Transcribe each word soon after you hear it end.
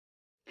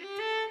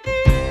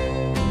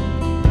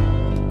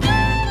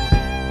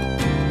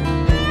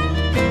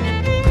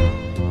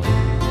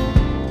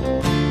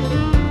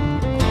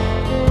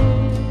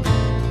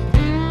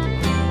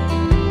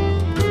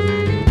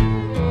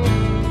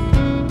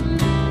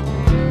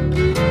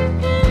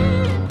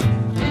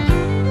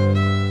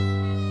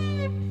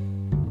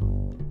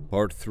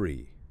Part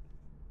 3,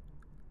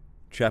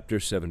 Chapter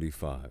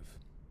 75.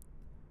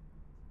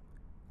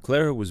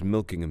 Clara was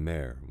milking a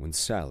mare when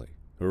Sally,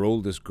 her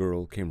oldest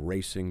girl, came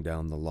racing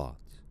down the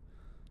lots.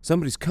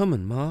 "Somebody's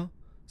coming, Ma,"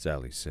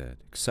 Sally said,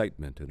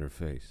 excitement in her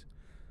face.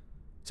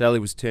 Sally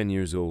was 10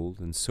 years old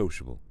and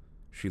sociable.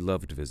 She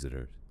loved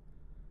visitors.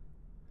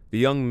 The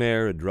young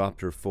mare had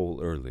dropped her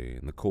foal early,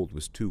 and the colt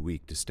was too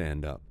weak to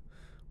stand up,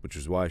 which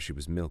was why she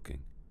was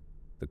milking.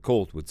 The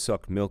colt would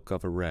suck milk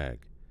off a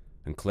rag,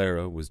 and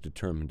Clara was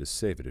determined to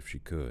save it if she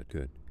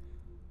could.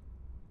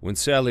 When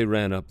Sally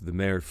ran up, the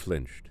mare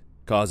flinched,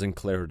 causing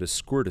Clara to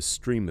squirt a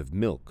stream of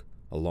milk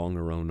along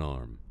her own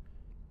arm.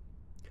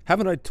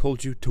 "Haven't I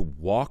told you to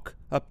walk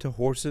up to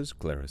horses?"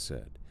 Clara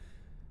said.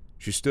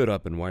 She stood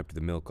up and wiped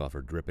the milk off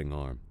her dripping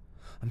arm.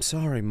 "I'm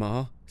sorry,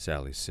 Ma,"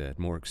 Sally said,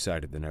 more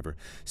excited than ever.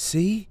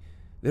 "See?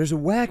 There's a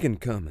wagon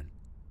coming."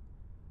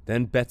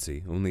 Then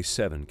Betsy, only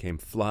 7, came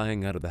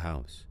flying out of the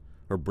house,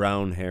 her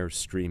brown hair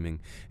streaming,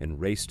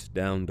 and raced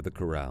down to the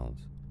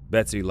corrals.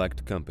 Betsy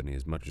liked company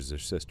as much as her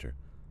sister.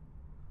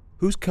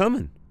 "Who's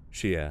coming?"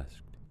 she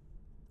asked.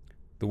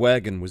 The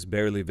wagon was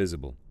barely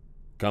visible,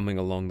 coming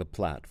along the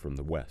Platte from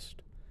the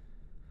west.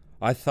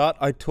 "I thought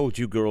I told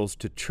you girls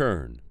to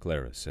churn,"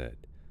 Clara said.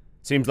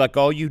 "Seems like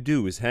all you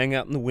do is hang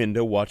out in the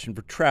window watching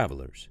for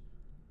travelers."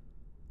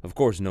 Of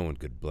course no one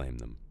could blame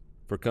them,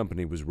 for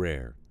company was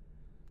rare.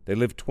 They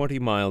lived 20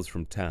 miles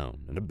from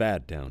town, and a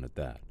bad town at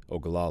that,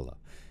 Ogallala.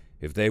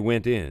 If they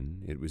went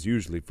in, it was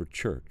usually for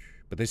church,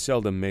 but they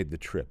seldom made the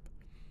trip.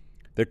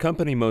 Their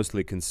company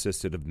mostly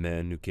consisted of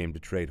men who came to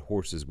trade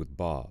horses with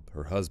Bob,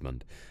 her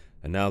husband,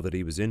 and now that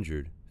he was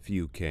injured,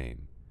 few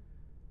came.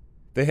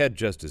 They had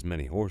just as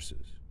many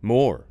horses,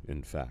 more,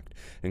 in fact,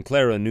 and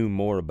Clara knew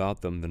more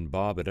about them than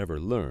Bob had ever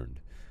learned,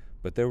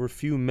 but there were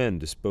few men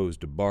disposed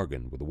to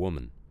bargain with a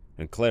woman,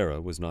 and Clara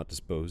was not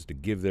disposed to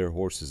give their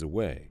horses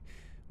away.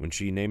 When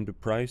she named a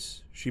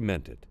price, she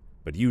meant it,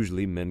 but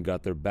usually men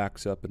got their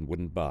backs up and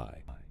wouldn't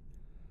buy.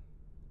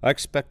 "I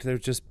expect they're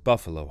just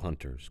buffalo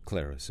hunters,"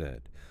 Clara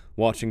said,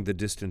 watching the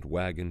distant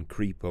wagon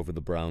creep over the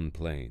brown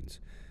plains.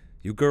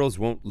 "You girls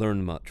won't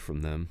learn much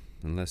from them,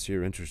 unless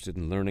you're interested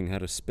in learning how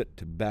to spit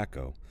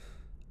tobacco."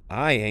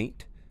 "I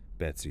ain't,"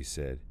 Betsy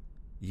said.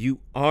 "You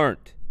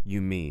aren't,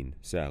 you mean,"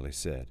 Sally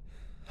said.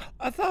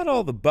 "I thought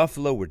all the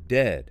buffalo were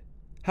dead.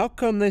 How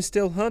come they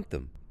still hunt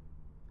them?"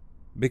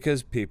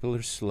 "Because people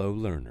are slow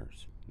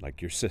learners,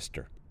 like your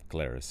sister,"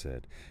 Clara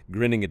said,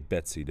 grinning at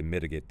Betsy to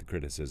mitigate the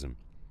criticism.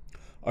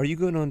 "Are you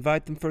going to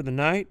invite them for the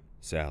night?"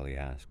 Sally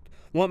asked.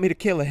 "Want me to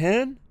kill a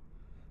hen?"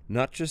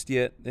 "Not just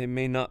yet. They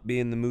may not be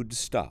in the mood to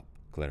stop,"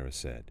 Clara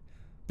said.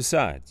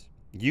 "Besides,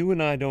 you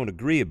and I don't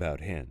agree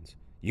about hens.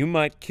 You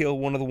might kill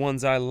one of the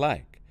ones I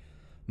like."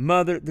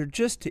 "Mother, they're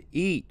just to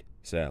eat,"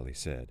 Sally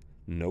said.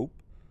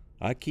 "Nope.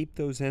 I keep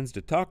those hens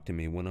to talk to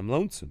me when I'm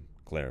lonesome,"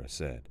 Clara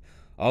said.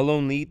 "I'll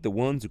only eat the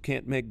ones who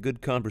can't make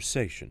good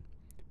conversation."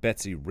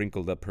 Betsy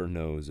wrinkled up her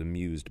nose,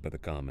 amused by the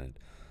comment.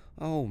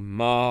 "Oh,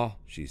 Ma,"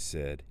 she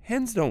said,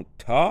 "hens don't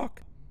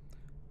talk."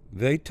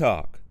 "They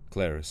talk,"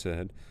 Clara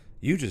said.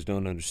 "You just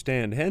don't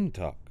understand hen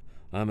talk.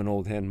 I'm an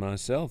old hen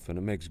myself, and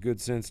it makes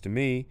good sense to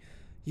me."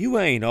 "You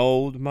ain't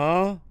old,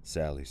 Ma,"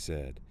 Sally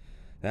said.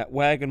 "That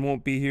wagon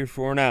won't be here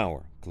for an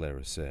hour,"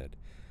 Clara said.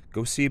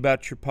 "Go see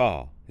about your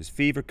pa. His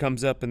fever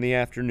comes up in the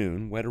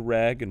afternoon. Wet a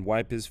rag and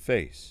wipe his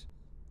face."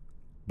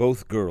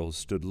 Both girls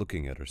stood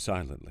looking at her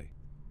silently.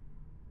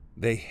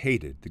 They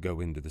hated to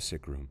go into the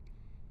sick room.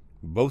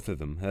 Both of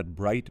them had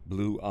bright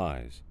blue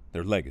eyes,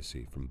 their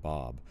legacy from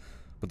Bob,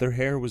 but their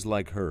hair was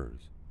like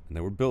hers, and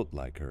they were built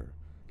like her,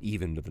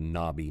 even to the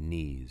knobby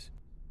knees.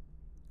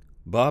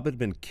 Bob had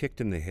been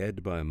kicked in the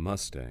head by a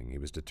mustang he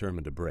was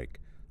determined to break,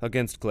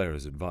 against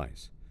Clara's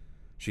advice.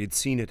 She had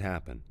seen it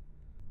happen.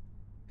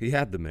 He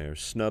had the mare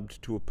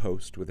snubbed to a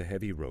post with a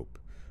heavy rope,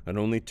 and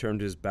only turned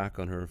his back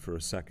on her for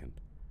a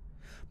second.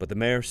 But the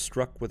mare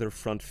struck with her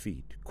front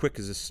feet, quick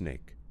as a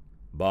snake.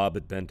 Bob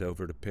had bent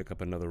over to pick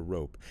up another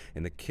rope,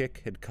 and the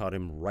kick had caught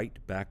him right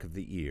back of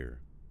the ear.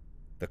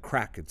 The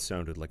crack had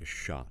sounded like a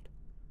shot.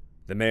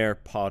 The mare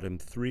pawed him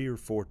 3 or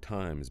 4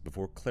 times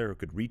before Clara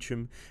could reach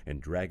him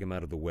and drag him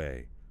out of the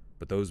way,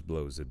 but those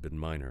blows had been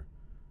minor.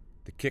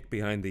 The kick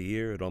behind the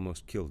ear had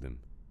almost killed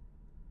him.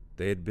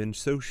 They had been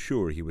so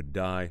sure he would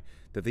die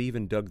that they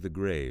even dug the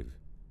grave.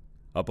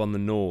 Up on the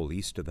knoll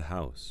east of the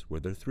house,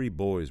 where their 3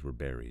 boys were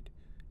buried,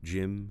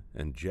 Jim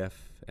and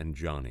Jeff and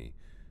Johnny,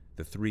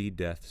 the 3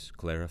 deaths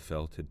Clara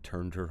felt had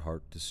turned her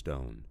heart to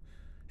stone.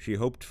 She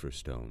hoped for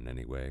Stone,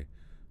 anyway,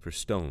 for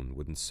Stone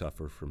wouldn't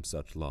suffer from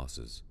such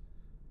losses.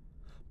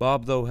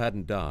 Bob, though,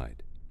 hadn't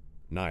died.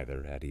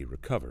 Neither had he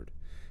recovered.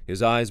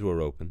 His eyes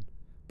were open,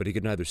 but he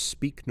could neither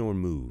speak nor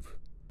move.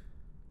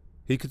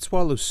 He could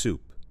swallow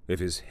soup if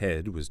his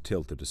head was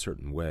tilted a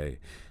certain way,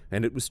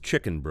 and it was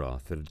chicken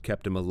broth that had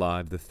kept him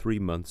alive the 3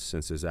 months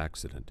since his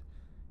accident.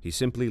 He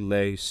simply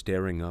lay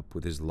staring up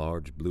with his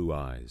large blue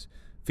eyes,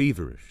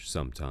 feverish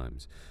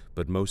sometimes,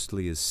 but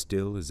mostly as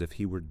still as if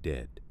he were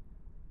dead.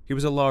 He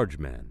was a large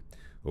man,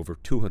 over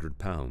 200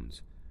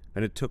 pounds,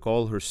 and it took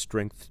all her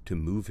strength to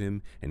move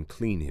him and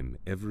clean him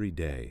every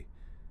day.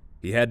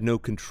 He had no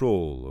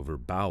control over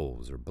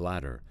bowels or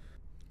bladder.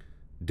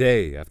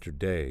 Day after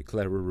day,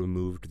 Clara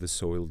removed the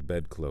soiled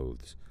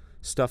bedclothes,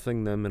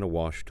 stuffing them in a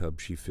washtub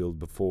she filled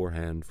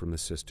beforehand from a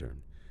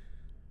cistern.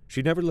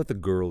 She never let the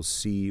girls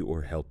see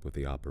or help with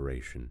the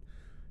operation.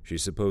 She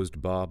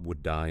supposed Bob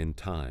would die in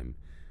time,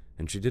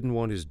 and she didn't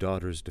want his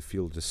daughters to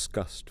feel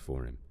disgust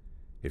for him,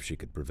 if she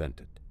could prevent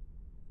it.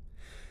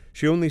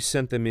 She only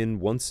sent them in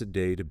once a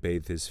day to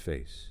bathe his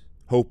face,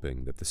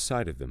 hoping that the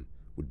sight of them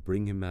would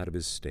bring him out of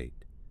his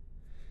state.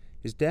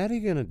 "Is Daddy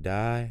gonna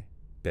die?"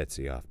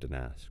 Betsy often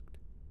asked.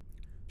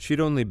 She'd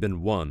only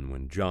been one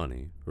when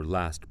Johnny, her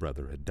last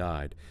brother, had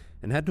died,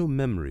 and had no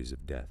memories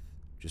of death,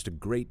 just a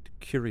great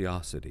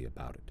curiosity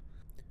about it.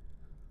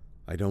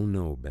 "I don't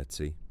know,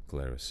 Betsy,"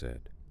 Clara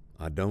said.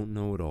 "I don't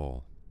know at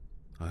all.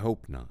 I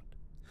hope not."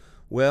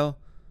 "Well,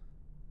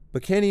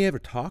 but can he ever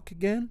talk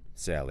again?"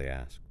 Sally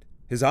asked.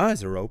 "His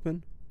eyes are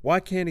open. Why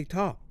can't he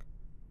talk?"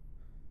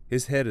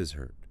 "His head is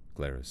hurt,"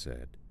 Clara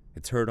said.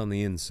 "It's hurt on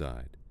the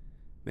inside.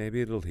 Maybe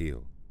it'll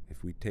heal,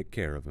 if we take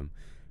care of him,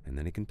 and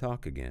then he can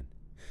talk again."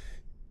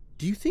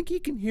 "Do you think he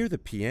can hear the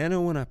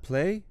piano when I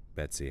play?"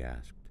 Betsy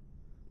asked.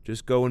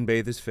 "Just go and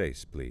bathe his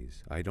face,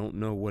 please. I don't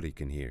know what he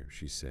can hear,"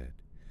 she said.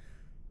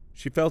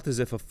 She felt as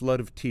if a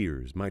flood of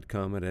tears might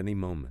come at any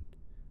moment,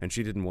 and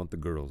she didn't want the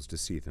girls to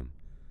see them.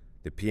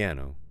 The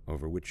piano,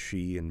 over which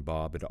she and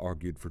Bob had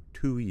argued for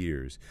 2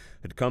 years,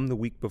 had come the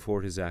week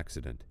before his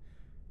accident.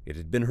 It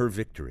had been her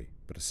victory,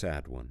 but a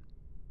sad one.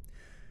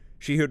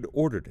 She had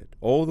ordered it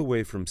all the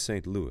way from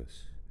St.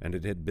 Louis, and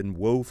it had been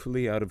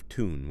woefully out of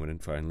tune when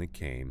it finally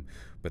came,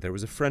 but there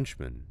was a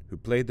Frenchman who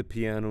played the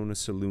piano in a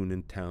saloon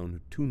in town who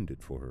tuned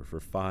it for her for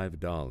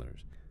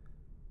 $5.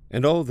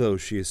 And although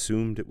she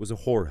assumed it was a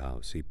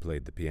whorehouse he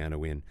played the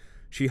piano in,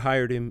 she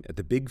hired him at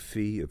the big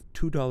fee of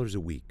 $2 a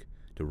week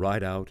to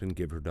ride out and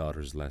give her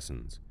daughters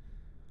lessons.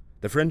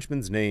 The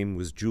Frenchman's name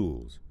was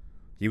Jules.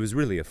 He was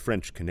really a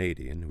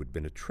French-Canadian who had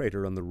been a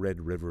trader on the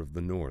Red River of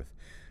the North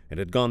and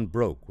had gone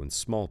broke when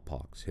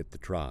smallpox hit the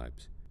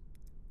tribes.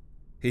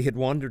 He had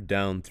wandered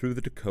down through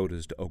the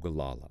Dakotas to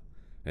Ogallala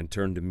and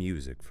turned to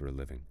music for a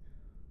living.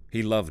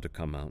 He loved to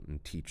come out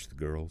and teach the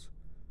girls.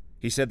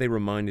 He said they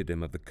reminded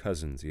him of the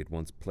cousins he had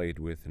once played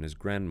with in his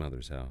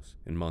grandmother's house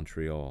in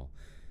Montreal.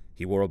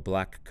 He wore a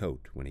black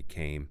coat when he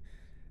came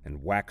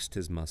and waxed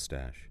his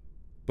mustache.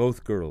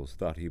 Both girls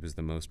thought he was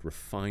the most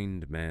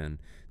refined man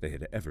they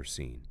had ever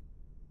seen.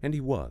 And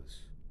he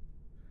was.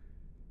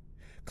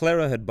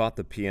 Clara had bought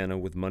the piano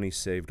with money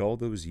saved all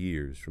those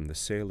years from the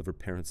sale of her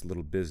parents'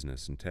 little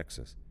business in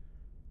Texas.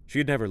 She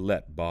had never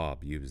let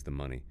Bob use the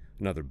money,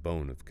 another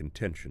bone of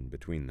contention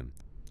between them.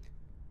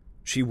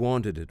 She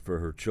wanted it for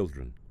her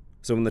children,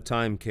 so when the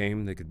time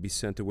came they could be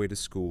sent away to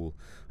school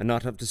and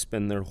not have to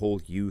spend their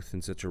whole youth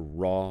in such a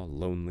raw,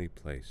 lonely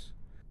place.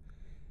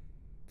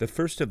 The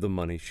first of the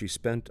money she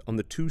spent on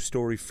the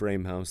 2-story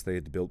frame house they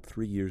had built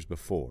 3 years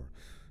before,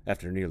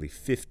 after nearly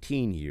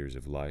 15 years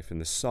of life in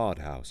the sod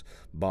house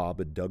Bob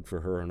had dug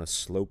for her on a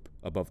slope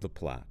above the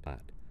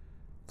Platte.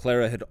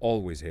 Clara had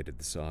always hated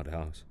the sod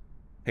house,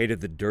 hated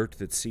the dirt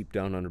that seeped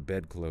down on her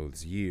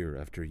bedclothes year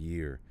after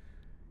year.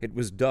 It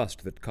was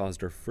dust that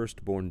caused our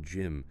firstborn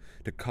Jim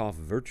to cough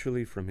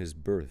virtually from his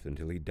birth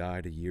until he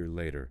died a year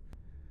later.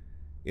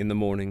 In the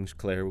mornings,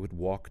 Clara would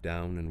walk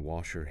down and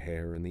wash her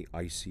hair in the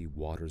icy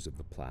waters of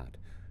the Platte,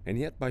 and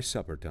yet by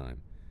supper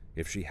time,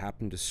 if she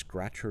happened to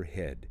scratch her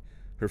head,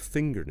 her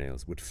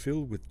fingernails would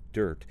fill with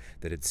dirt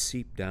that had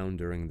seeped down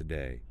during the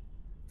day.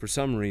 For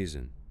some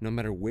reason, no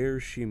matter where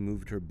she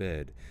moved her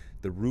bed,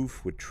 the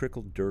roof would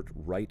trickle dirt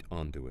right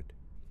onto it.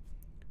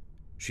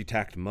 She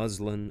tacked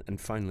muslin and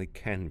finally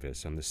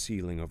canvas on the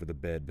ceiling over the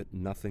bed, but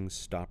nothing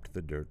stopped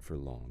the dirt for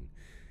long.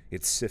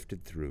 It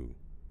sifted through.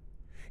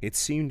 It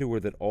seemed to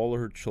her that all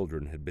her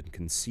children had been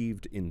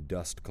conceived in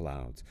dust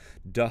clouds,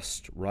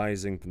 dust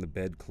rising from the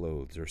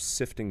bedclothes or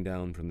sifting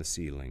down from the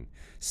ceiling.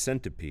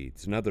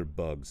 Centipedes and other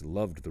bugs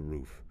loved the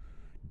roof.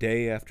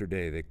 Day after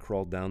day they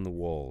crawled down the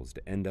walls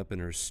to end up in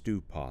her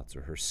stew pots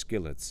or her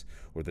skillets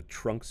or the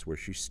trunks where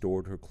she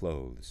stored her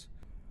clothes.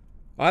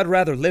 "I'd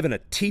rather live in a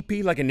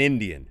teepee like an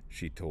Indian,"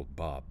 she told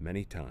Bob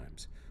many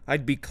times.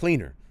 "I'd be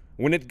cleaner.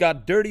 When it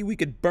got dirty, we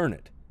could burn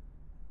it."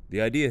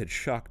 The idea had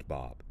shocked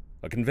Bob,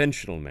 a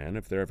conventional man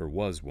if there ever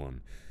was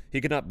one. He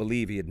could not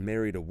believe he had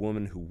married a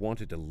woman who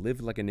wanted to live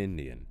like an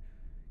Indian.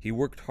 He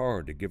worked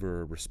hard to give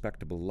her a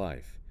respectable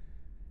life.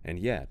 And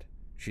yet,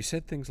 she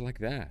said things like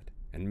that,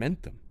 and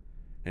meant them.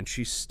 And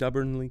she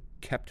stubbornly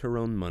kept her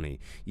own money,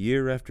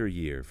 year after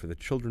year, for the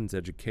children's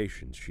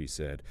educations, she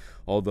said,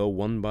 although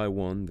one by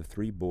one the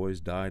 3 boys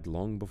died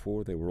long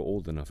before they were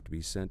old enough to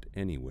be sent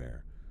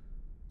anywhere.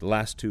 The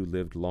last 2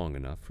 lived long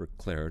enough for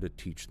Clara to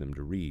teach them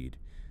to read.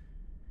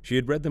 She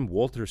had read them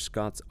Walter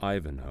Scott's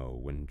Ivanhoe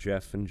when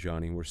Jeff and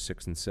Johnny were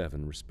 6 and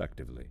 7,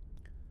 respectively.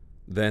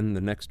 Then,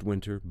 the next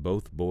winter,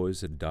 both boys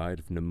had died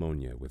of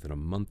pneumonia within a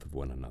month of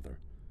one another.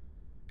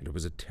 It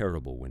was a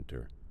terrible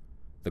winter,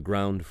 the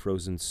ground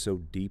frozen so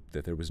deep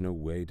that there was no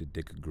way to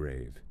dig a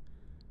grave.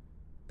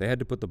 They had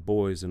to put the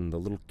boys in the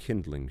little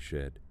kindling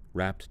shed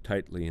wrapped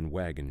tightly in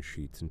wagon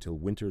sheets until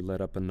winter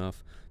let up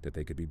enough that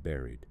they could be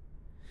buried.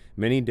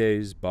 Many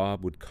days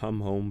Bob would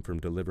come home from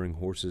delivering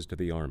horses to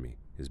the army,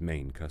 his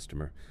main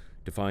customer,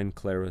 to find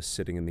Clara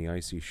sitting in the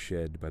icy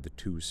shed by the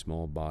two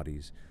small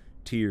bodies,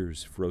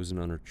 tears frozen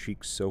on her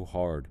cheeks so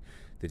hard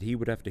that he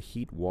would have to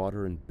heat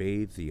water and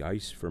bathe the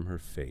ice from her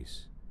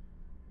face.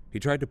 He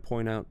tried to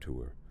point out to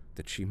her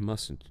that she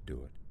mustn't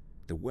do it.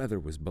 The weather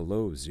was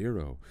below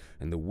zero,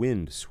 and the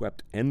wind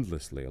swept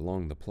endlessly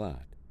along the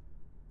Platte.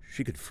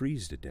 She could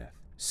freeze to death,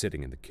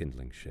 sitting in the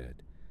kindling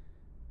shed.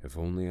 If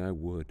only I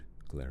would,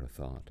 Clara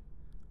thought,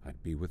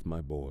 I'd be with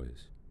my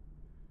boys.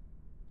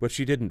 But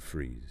she didn't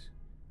freeze,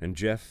 and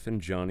Jeff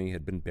and Johnny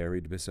had been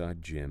buried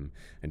beside Jim,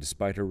 and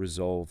despite her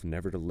resolve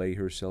never to lay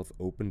herself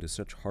open to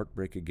such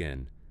heartbreak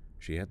again,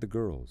 she had the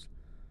girls,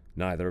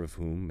 neither of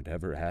whom had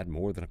ever had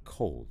more than a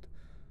cold.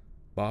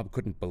 Bob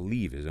couldn't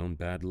believe his own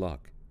bad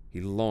luck. He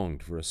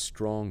longed for a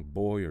strong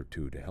boy or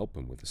two to help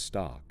him with the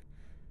stock.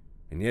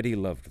 And yet he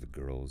loved the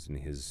girls in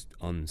his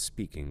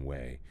unspeaking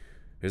way.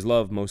 His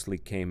love mostly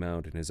came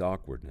out in his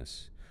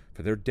awkwardness,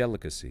 for their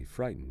delicacy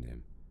frightened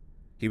him.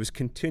 He was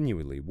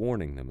continually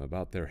warning them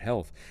about their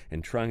health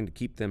and trying to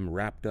keep them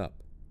wrapped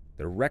up.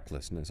 Their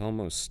recklessness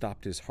almost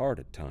stopped his heart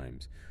at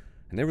times,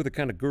 and they were the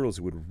kind of girls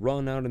who would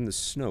run out in the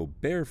snow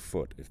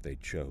barefoot if they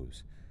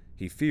chose.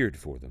 He feared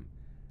for them,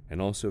 and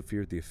also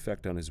feared the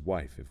effect on his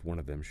wife if one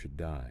of them should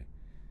die.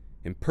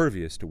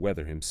 Impervious to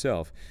weather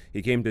himself,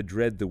 he came to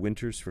dread the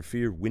winters for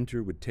fear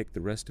winter would take the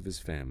rest of his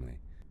family.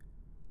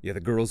 Yet the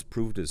girls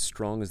proved as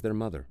strong as their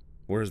mother,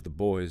 whereas the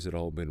boys had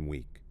all been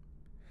weak.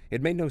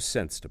 It made no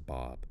sense to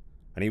Bob,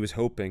 and he was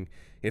hoping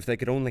if they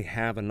could only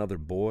have another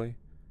boy,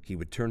 he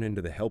would turn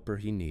into the helper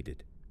he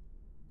needed.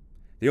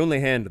 The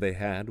only hand they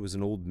had was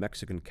an old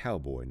Mexican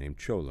cowboy named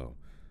Cholo.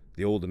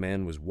 The old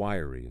man was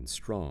wiry and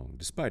strong,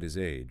 despite his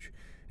age,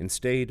 and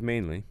stayed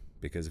mainly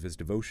because of his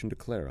devotion to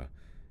Clara.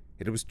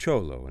 It was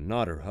Cholo, and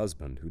not her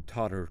husband, who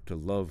taught her to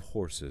love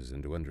horses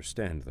and to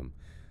understand them.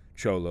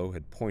 Cholo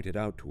had pointed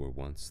out to her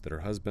once that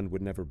her husband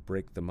would never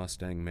break the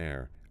Mustang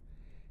mare.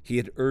 He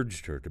had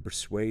urged her to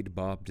persuade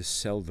Bob to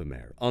sell the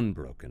mare,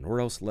 unbroken,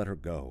 or else let her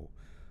go.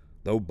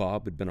 Though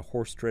Bob had been a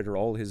horse trader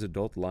all his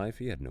adult life,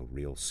 he had no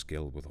real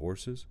skill with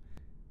horses.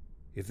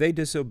 If they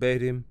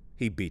disobeyed him,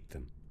 he beat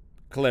them.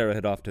 Clara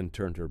had often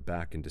turned her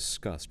back in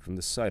disgust from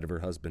the sight of her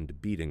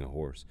husband beating a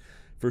horse,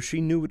 for she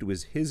knew it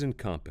was his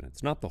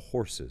incompetence, not the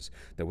horse's,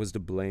 that was to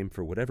blame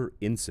for whatever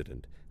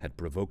incident had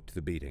provoked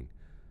the beating.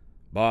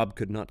 Bob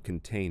could not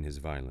contain his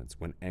violence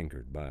when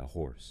angered by a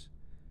horse.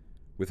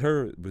 With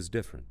her it was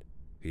different.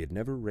 He had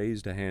never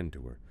raised a hand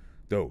to her,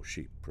 though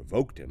she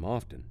provoked him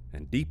often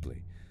and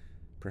deeply.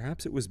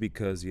 Perhaps it was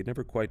because he had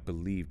never quite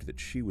believed that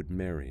she would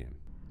marry him,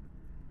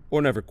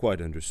 or never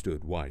quite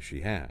understood why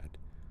she had.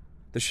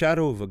 The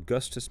shadow of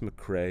Augustus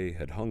McCrae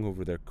had hung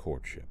over their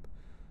courtship.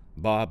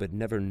 Bob had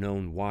never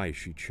known why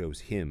she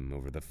chose him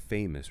over the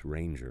famous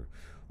ranger,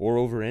 or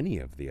over any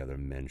of the other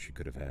men she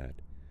could have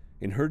had.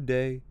 In her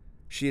day,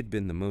 she had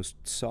been the most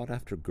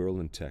sought-after girl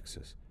in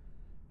Texas,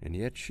 and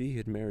yet she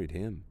had married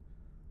him,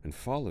 and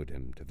followed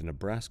him to the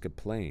Nebraska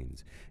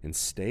plains, and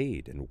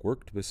stayed and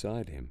worked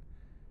beside him.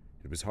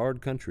 It was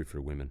hard country for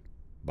women.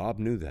 Bob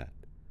knew that.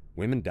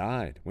 Women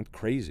died, went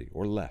crazy,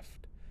 or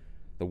left.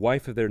 The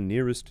wife of their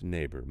nearest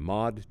neighbor,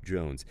 Maud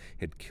Jones,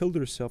 had killed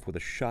herself with a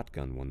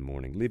shotgun one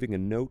morning, leaving a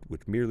note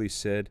which merely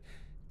said,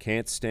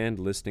 "Can't stand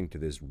listening to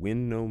this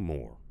wind no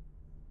more."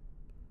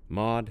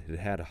 Maud had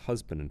had a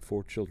husband and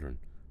 4 children,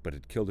 but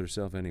had killed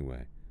herself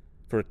anyway.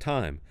 For a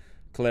time,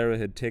 Clara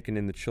had taken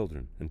in the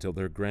children until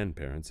their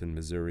grandparents in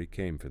Missouri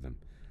came for them.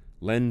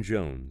 Len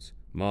Jones,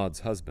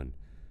 Maud's husband,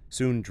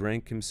 soon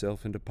drank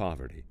himself into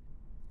poverty.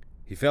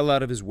 He fell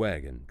out of his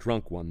wagon,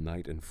 drunk one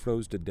night, and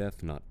froze to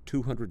death not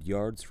 200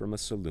 yards from a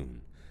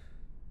saloon.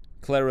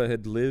 Clara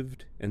had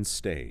lived and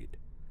stayed,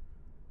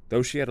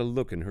 though she had a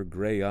look in her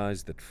gray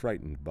eyes that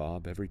frightened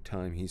Bob every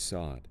time he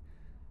saw it.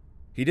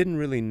 He didn't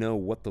really know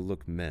what the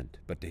look meant,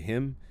 but to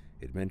him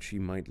it meant she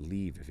might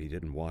leave if he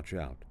didn't watch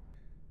out.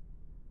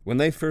 When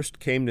they first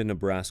came to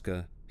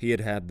Nebraska, he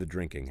had had the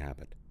drinking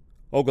habit.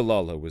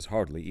 Ogallala was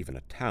hardly even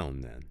a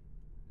town then.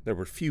 There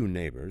were few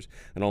neighbors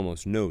and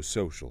almost no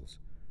socials.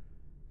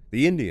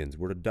 The Indians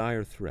were a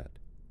dire threat,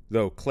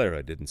 though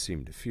Clara didn't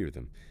seem to fear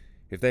them.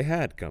 If they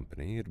had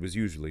company, it was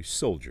usually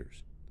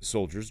soldiers. The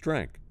soldiers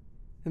drank,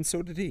 and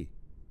so did he.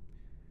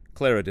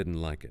 Clara didn't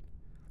like it.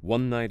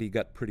 One night he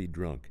got pretty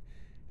drunk,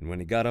 and when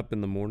he got up in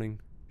the morning,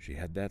 she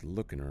had that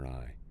look in her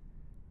eye.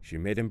 She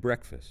made him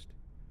breakfast,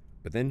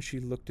 but then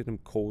she looked at him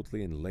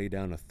coldly and laid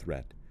down a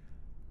threat.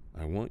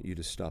 "I want you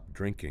to stop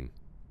drinking,"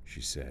 she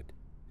said.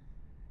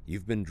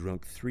 "You've been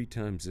drunk 3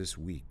 times this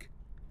week.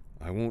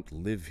 I won't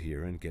live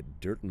here and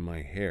get dirt in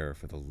my hair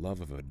for the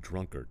love of a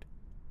drunkard."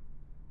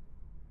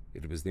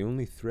 It was the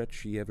only threat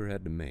she ever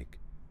had to make.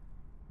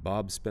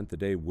 Bob spent the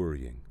day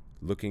worrying,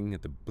 looking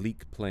at the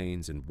bleak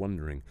plains and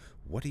wondering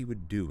what he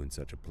would do in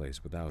such a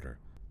place without her.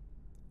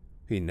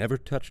 He never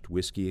touched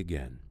whiskey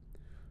again.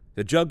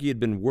 The jug he had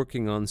been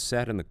working on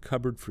sat in the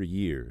cupboard for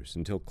years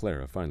until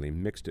Clara finally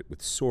mixed it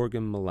with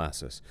sorghum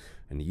molasses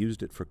and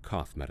used it for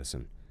cough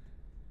medicine.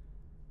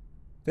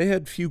 They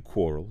had few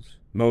quarrels,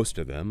 most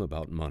of them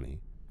about money.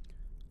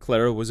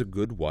 Clara was a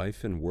good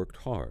wife and worked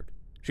hard.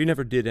 She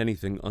never did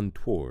anything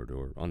untoward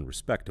or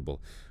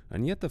unrespectable,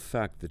 and yet the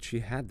fact that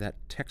she had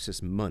that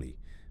Texas money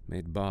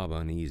made Bob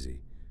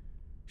uneasy.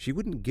 She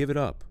wouldn't give it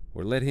up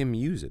or let him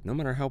use it, no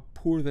matter how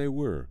poor they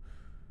were.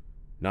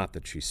 Not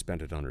that she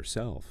spent it on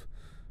herself.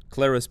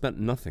 Clara spent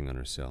nothing on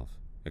herself,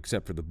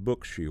 except for the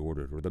books she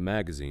ordered or the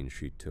magazines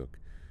she took.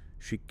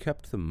 She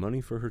kept the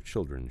money for her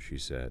children, she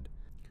said.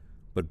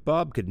 But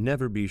Bob could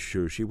never be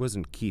sure she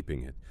wasn't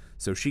keeping it,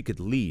 so she could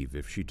leave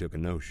if she took a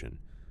notion.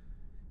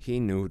 He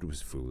knew it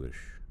was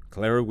foolish.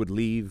 Clara would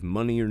leave,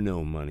 money or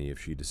no money, if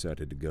she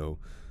decided to go,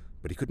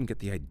 but he couldn't get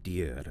the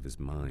idea out of his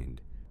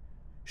mind.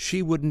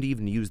 She wouldn't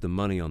even use the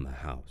money on the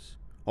house,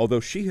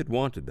 although she had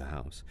wanted the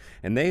house,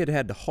 and they had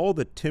had to haul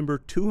the timber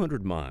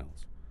 200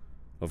 miles.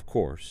 Of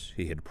course,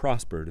 he had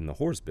prospered in the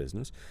horse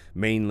business,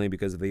 mainly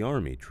because of the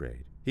army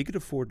trade. He could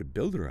afford to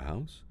build her a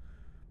house,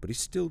 but he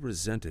still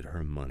resented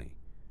her money.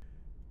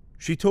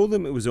 She told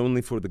him it was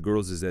only for the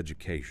girls'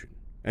 education,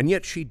 and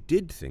yet she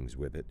did things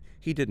with it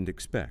he didn't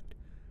expect.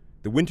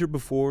 The winter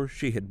before,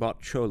 she had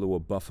bought Cholo a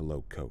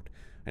buffalo coat,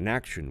 an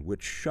action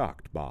which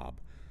shocked Bob.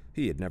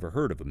 He had never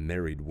heard of a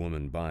married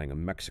woman buying a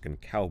Mexican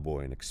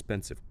cowboy an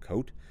expensive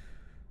coat.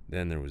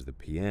 Then there was the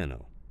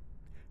piano.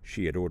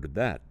 She had ordered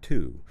that,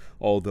 too,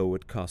 although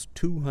it cost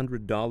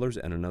 $200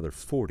 and another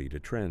 $40 to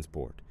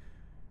transport.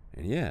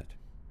 And yet,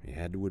 he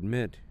had to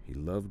admit, he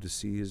loved to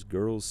see his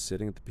girls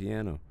sitting at the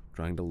piano,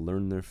 trying to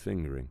learn their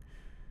fingering.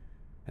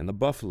 And the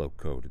buffalo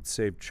coat had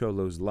saved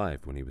Cholo's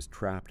life when he was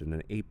trapped in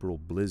an April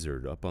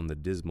blizzard up on the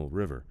Dismal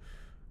River.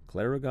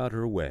 Clara got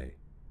her way,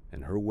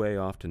 and her way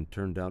often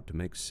turned out to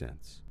make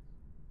sense.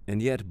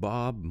 And yet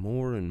Bob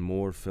more and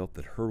more felt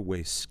that her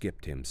way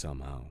skipped him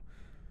somehow.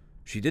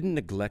 She didn't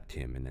neglect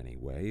him in any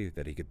way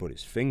that he could put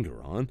his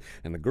finger on,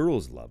 and the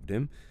girls loved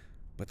him,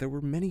 but there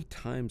were many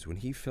times when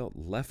he felt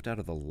left out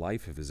of the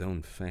life of his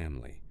own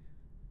family.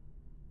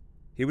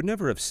 He would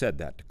never have said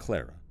that to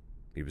Clara.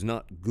 He was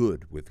not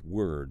good with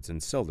words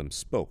and seldom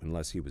spoke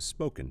unless he was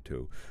spoken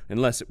to,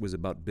 unless it was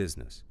about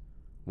business.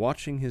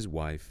 Watching his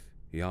wife,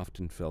 he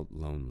often felt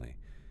lonely.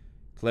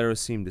 Clara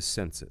seemed to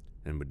sense it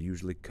and would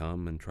usually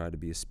come and try to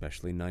be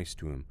especially nice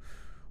to him,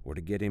 or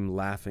to get him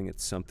laughing at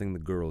something the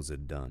girls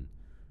had done.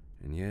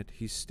 And yet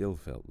he still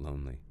felt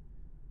lonely,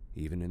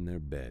 even in their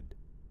bed.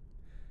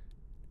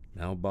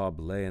 Now Bob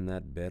lay in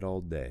that bed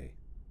all day,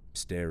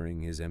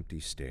 staring his empty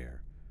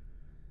stare.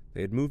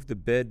 They had moved the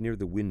bed near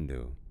the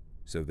window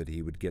so that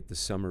he would get the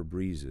summer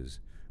breezes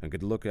and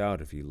could look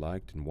out if he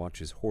liked and watch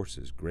his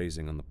horses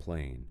grazing on the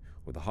plain,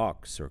 or the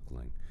hawks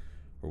circling,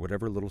 or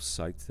whatever little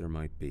sights there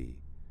might be.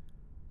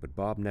 But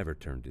Bob never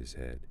turned his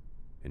head,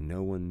 and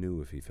no one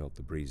knew if he felt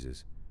the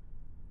breezes.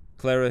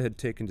 Clara had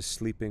taken to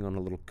sleeping on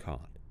a little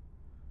cot.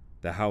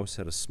 The house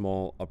had a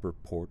small upper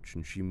porch,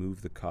 and she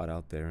moved the cot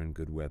out there in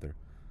good weather.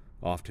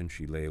 Often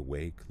she lay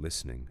awake,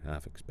 listening,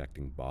 half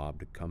expecting Bob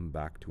to come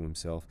back to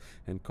himself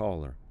and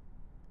call her.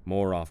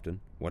 More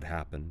often, what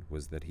happened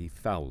was that he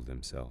fouled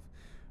himself,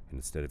 and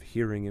instead of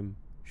hearing him,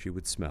 she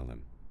would smell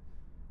him.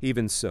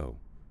 Even so,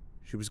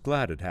 she was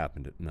glad it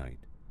happened at night,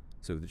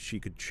 so that she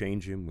could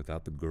change him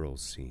without the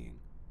girls seeing.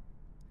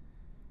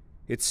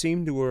 It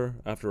seemed to her,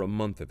 after a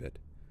month of it,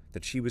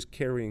 that she was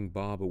carrying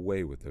Bob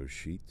away with those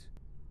sheets.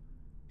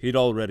 He'd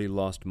already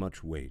lost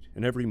much weight,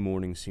 and every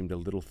morning seemed a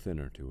little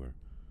thinner to her.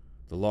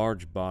 The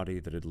large body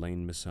that had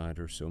lain beside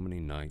her so many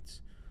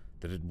nights,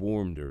 that had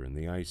warmed her in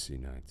the icy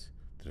nights,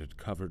 that had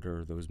covered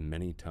her those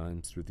many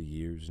times through the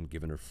years and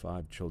given her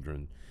 5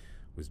 children,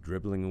 was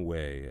dribbling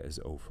away as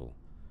offal.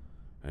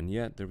 And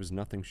yet there was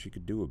nothing she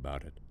could do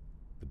about it.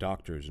 The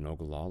doctors in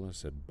Ogallala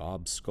said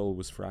Bob's skull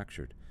was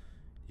fractured.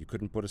 You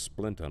couldn't put a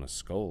splint on a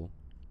skull.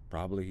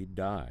 Probably he'd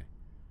die.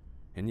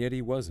 And yet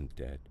he wasn't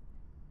dead.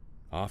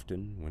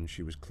 Often, when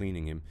she was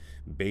cleaning him,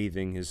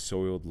 bathing his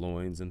soiled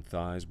loins and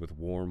thighs with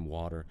warm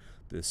water,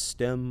 the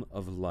stem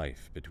of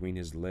life between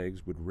his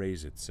legs would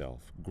raise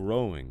itself,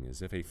 growing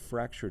as if a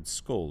fractured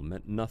skull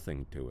meant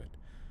nothing to it.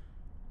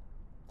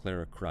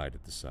 Clara cried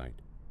at the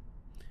sight.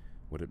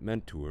 What it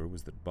meant to her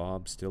was that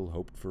Bob still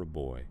hoped for a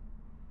boy.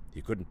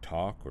 He couldn't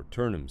talk or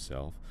turn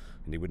himself,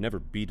 and he would never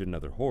beat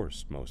another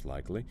horse, most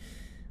likely,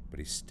 but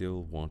he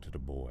still wanted a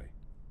boy.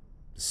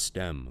 The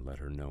stem let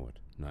her know it,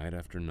 night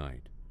after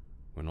night,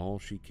 when all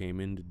she came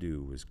in to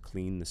do was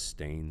clean the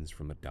stains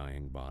from a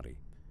dying body.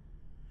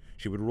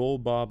 She would roll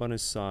Bob on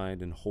his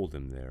side and hold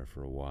him there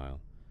for a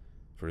while,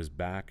 for his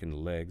back and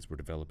legs were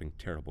developing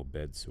terrible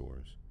bed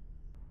sores.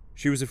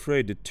 She was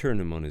afraid to turn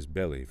him on his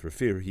belly for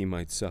fear he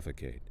might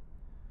suffocate,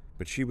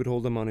 but she would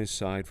hold him on his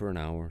side for an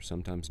hour,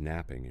 sometimes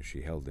napping as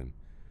she held him.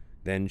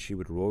 Then she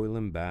would roll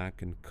him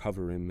back and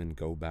cover him and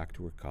go back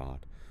to her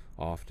cot,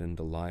 often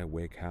to lie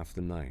awake half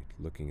the night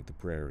looking at the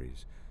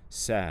prairies,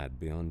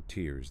 sad beyond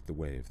tears the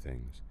way of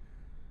things.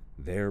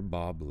 There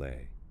Bob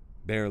lay,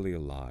 barely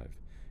alive,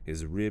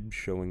 his ribs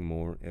showing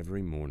more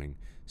every morning,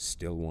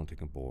 still wanting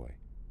a boy.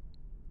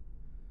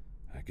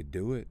 I could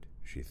do it,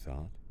 she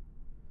thought.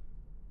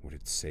 Would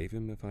it save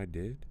him if I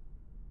did?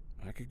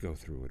 I could go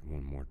through it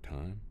one more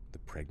time. The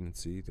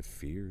pregnancy, the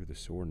fear, the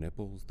sore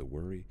nipples, the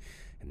worry,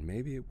 and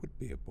maybe it would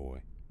be a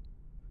boy.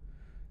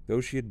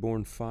 Though she had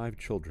borne 5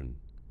 children,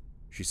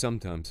 she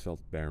sometimes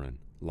felt barren,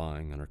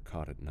 lying on her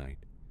cot at night.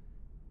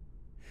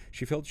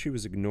 She felt she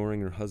was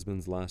ignoring her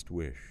husband's last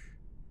wish,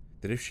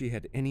 that if she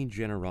had any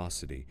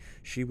generosity,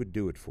 she would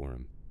do it for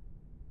him.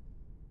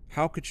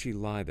 How could she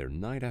lie there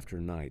night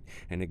after night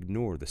and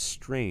ignore the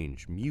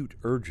strange, mute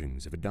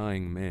urgings of a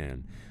dying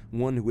man,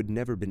 one who had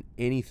never been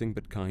anything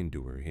but kind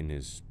to her in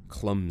his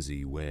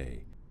clumsy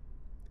way?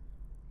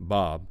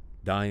 Bob,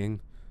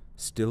 dying,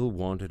 still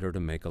wanted her to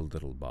make a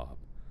little Bob.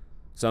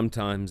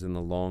 Sometimes in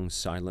the long,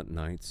 silent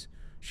nights,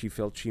 she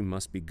felt she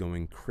must be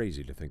going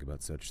crazy to think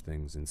about such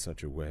things in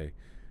such a way,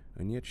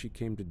 and yet she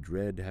came to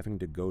dread having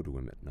to go to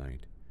him at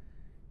night.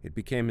 It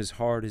became as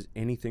hard as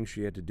anything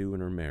she had to do in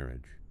her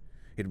marriage.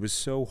 It was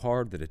so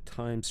hard that at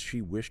times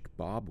she wished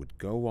Bob would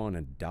go on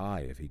and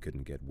die if he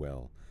couldn't get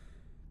well.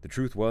 The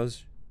truth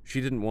was, she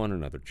didn't want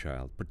another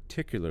child,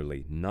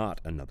 particularly not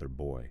another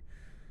boy.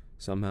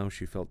 Somehow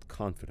she felt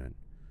confident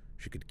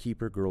she could keep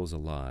her girls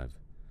alive,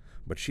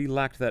 but she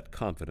lacked that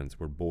confidence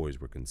where boys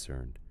were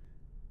concerned.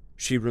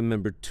 She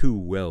remembered too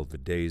well the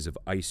days of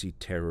icy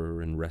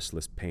terror and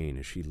restless pain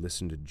as she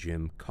listened to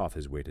Jim cough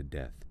his way to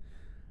death.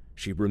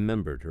 She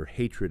remembered her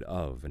hatred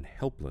of and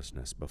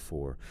helplessness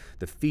before,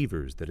 the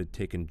fevers that had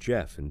taken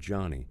Jeff and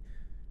Johnny.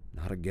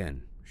 Not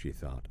again, she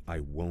thought. I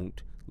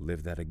won't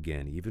live that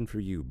again, even for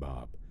you,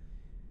 Bob.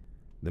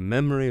 The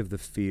memory of the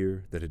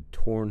fear that had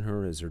torn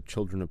her as her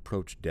children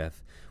approached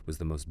death was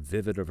the most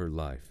vivid of her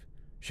life.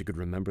 She could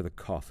remember the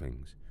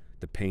coughings,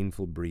 the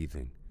painful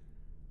breathing.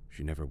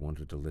 She never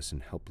wanted to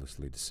listen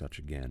helplessly to such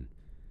again.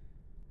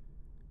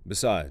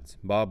 Besides,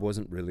 Bob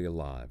wasn't really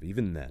alive,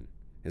 even then.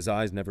 His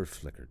eyes never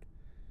flickered.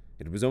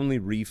 It was only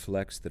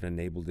reflex that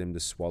enabled him to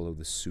swallow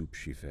the soup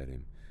she fed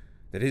him.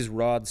 That his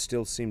rod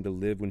still seemed to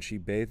live when she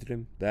bathed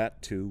him,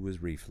 that too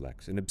was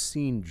reflex, an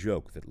obscene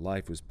joke that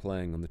life was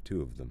playing on the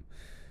two of them.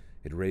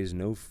 It raised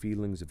no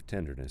feelings of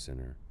tenderness in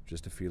her,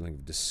 just a feeling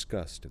of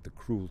disgust at the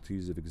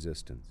cruelties of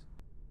existence.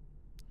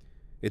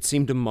 It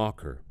seemed to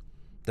mock her,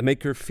 to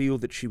make her feel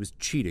that she was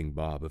cheating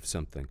Bob of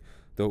something,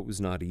 though it was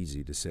not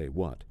easy to say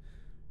what.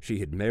 She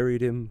had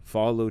married him,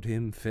 followed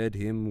him, fed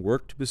him,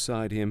 worked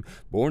beside him,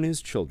 borne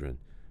his children,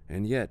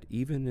 and yet,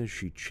 even as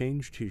she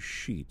changed his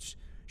sheets,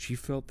 she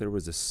felt there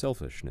was a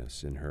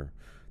selfishness in her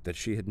that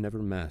she had never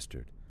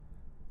mastered.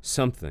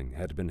 Something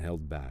had been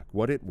held back.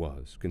 What it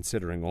was,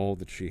 considering all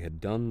that she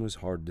had done, was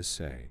hard to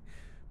say,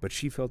 but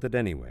she felt it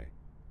anyway,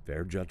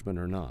 fair judgment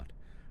or not,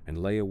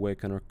 and lay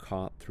awake on her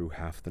cot through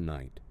half the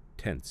night,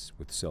 tense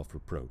with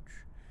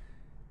self-reproach.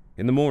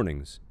 In the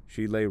mornings,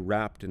 she lay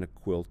wrapped in a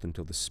quilt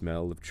until the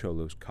smell of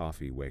Cholo's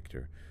coffee waked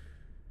her.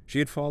 She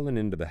had fallen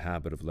into the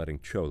habit of letting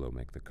Cholo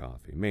make the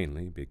coffee,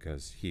 mainly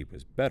because he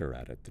was better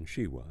at it than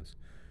she was.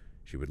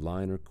 She would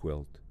lie in her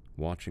quilt,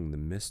 watching the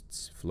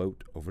mists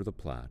float over the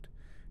Platte,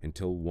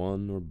 until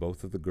one or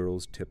both of the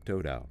girls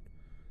tiptoed out.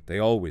 They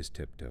always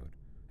tiptoed,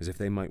 as if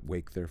they might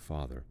wake their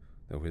father,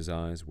 though his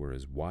eyes were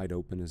as wide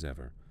open as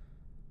ever.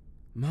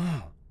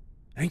 "Ma,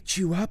 ain't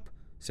you up?"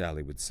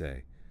 Sally would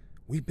say.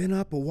 "We've been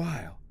up a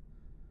while."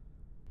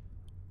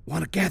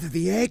 "Want to gather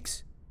the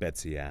eggs?"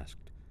 Betsy asked.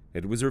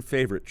 It was her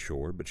favorite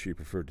chore, but she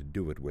preferred to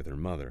do it with her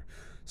mother.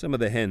 Some of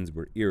the hens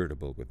were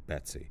irritable with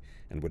Betsy,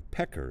 and would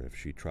peck her if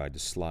she tried to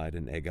slide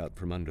an egg out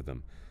from under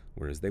them,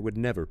 whereas they would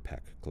never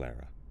peck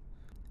Clara.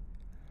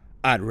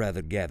 "I'd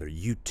rather gather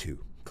you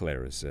two,"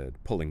 Clara said,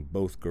 pulling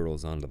both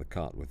girls onto the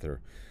cot with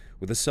her.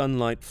 With the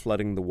sunlight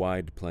flooding the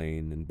wide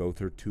plain, and both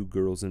her 2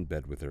 girls in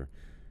bed with her,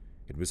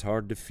 it was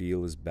hard to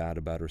feel as bad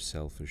about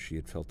herself as she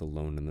had felt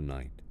alone in the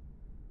night.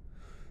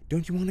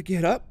 "Don't you want to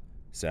get up?"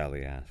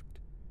 Sally asked.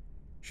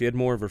 She had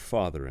more of her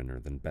father in her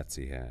than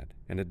Betsy had,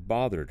 and it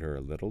bothered her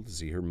a little to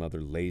see her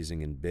mother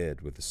lazing in bed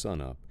with the sun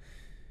up.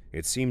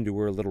 It seemed to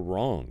her a little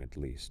wrong, at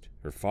least.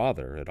 Her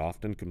father had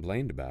often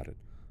complained about it.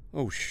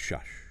 "Oh,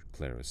 shush,"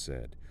 Clara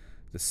said.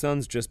 "The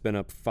sun's just been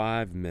up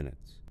 5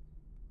 minutes."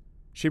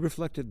 She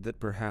reflected that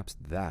perhaps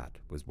that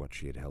was what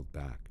she had held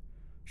back.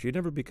 She had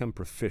never become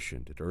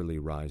proficient at early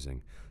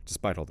rising,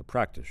 despite all the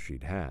practice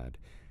she'd had.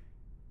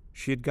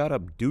 She had got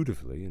up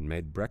dutifully and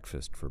made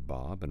breakfast for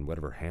Bob and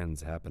whatever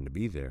hands happened to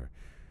be there.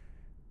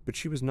 But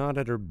she was not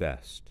at her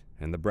best,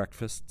 and the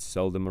breakfast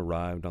seldom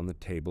arrived on the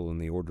table in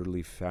the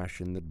orderly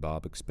fashion that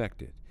Bob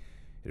expected.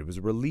 It was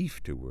a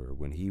relief to her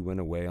when he went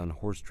away on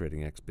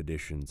horse-trading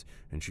expeditions,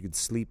 and she could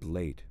sleep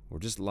late or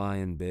just lie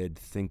in bed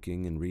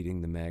thinking and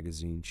reading the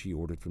magazine she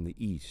ordered from the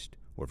East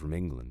or from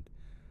England.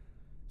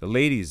 The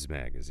ladies'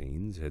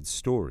 magazines had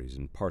stories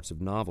and parts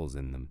of novels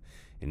in them,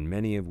 in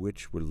many of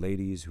which were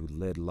ladies who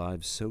led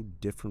lives so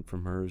different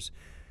from hers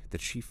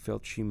that she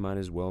felt she might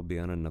as well be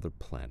on another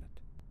planet.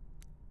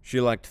 She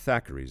liked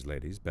Thackeray's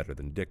ladies better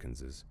than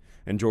Dickens's,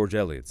 and George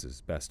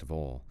Eliot's best of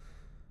all,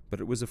 but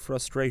it was a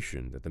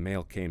frustration that the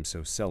mail came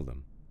so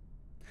seldom.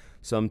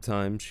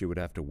 Sometimes she would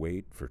have to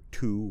wait for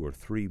 2 or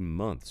 3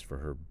 months for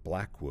her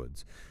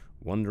Blackwoods,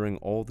 wondering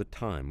all the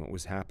time what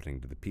was happening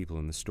to the people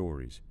in the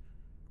stories.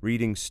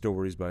 Reading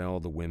stories by all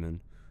the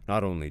women,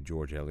 not only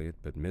George Eliot,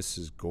 but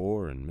Mrs.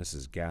 Gore and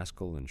Mrs.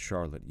 Gaskell and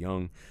Charlotte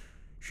Young,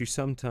 she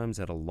sometimes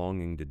had a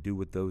longing to do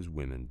what those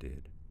women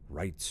did,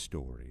 write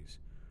stories.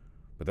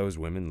 But those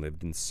women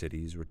lived in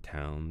cities or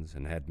towns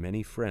and had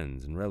many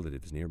friends and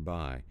relatives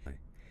nearby.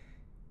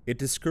 It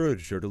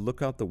discouraged her to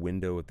look out the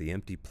window at the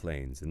empty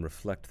plains and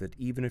reflect that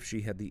even if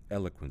she had the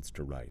eloquence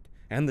to write,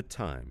 and the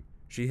time,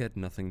 she had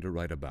nothing to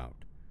write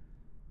about.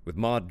 With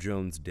Maud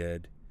Jones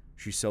dead,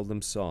 she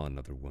seldom saw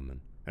another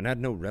woman, and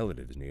had no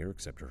relatives near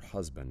except her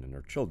husband and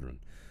her children.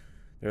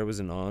 There was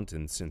an aunt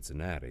in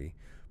Cincinnati,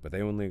 but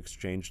they only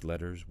exchanged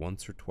letters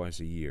once or twice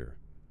a year.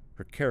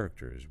 Her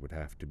characters would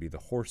have to be the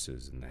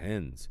horses and the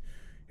hens,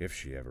 if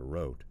she ever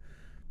wrote,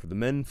 for the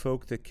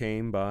menfolk that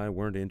came by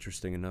weren't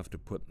interesting enough to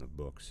put in the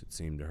books, it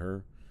seemed to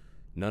her.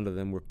 None of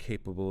them were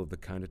capable of the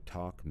kind of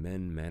talk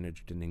men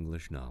managed in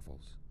English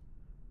novels.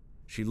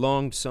 She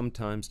longed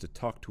sometimes to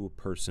talk to a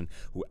person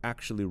who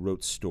actually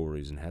wrote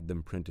stories and had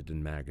them printed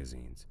in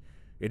magazines.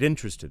 It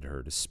interested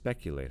her to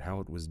speculate how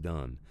it was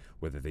done,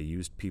 whether they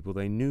used people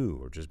they knew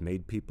or just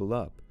made people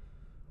up.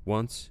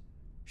 Once,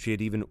 she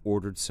had even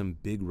ordered some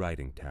big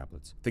writing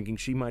tablets, thinking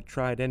she might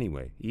try it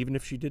anyway, even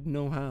if she didn't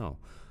know how.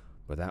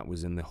 But that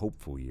was in the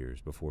hopeful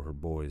years before her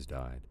boys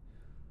died.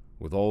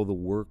 With all the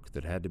work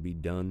that had to be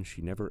done,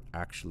 she never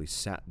actually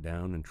sat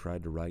down and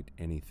tried to write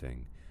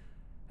anything.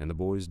 And the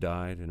boys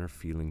died and her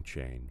feeling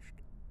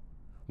changed.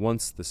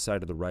 Once the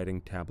sight of the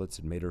writing tablets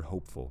had made her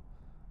hopeful,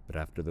 but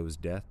after those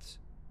deaths,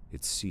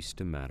 it ceased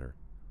to matter.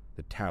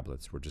 The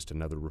tablets were just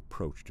another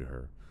reproach to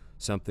her,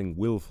 something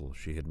willful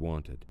she had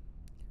wanted.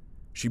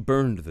 She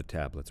burned the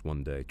tablets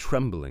one day,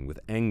 trembling with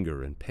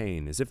anger and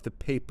pain, as if the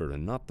paper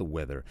and not the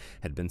weather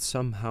had been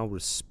somehow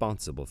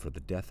responsible for the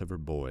death of her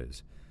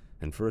boys.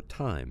 And for a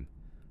time,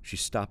 she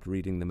stopped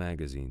reading the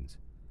magazines.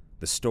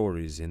 The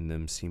stories in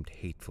them seemed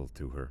hateful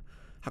to her.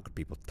 How could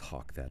people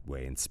talk that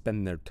way and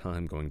spend their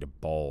time going to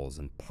balls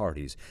and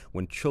parties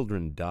when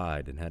children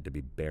died and had to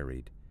be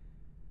buried?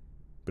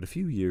 But a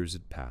few years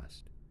had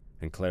passed,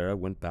 and Clara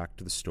went back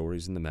to the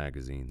stories in the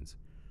magazines.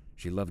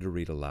 She loved to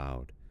read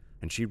aloud,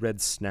 and she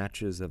read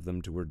snatches of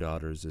them to her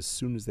daughters as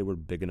soon as they were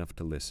big enough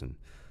to listen.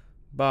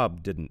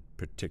 Bob didn't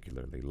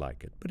particularly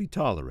like it, but he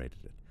tolerated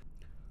it.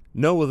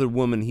 No other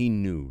woman he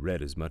knew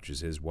read as much as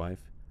his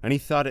wife, and he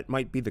thought it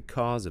might be the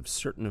cause of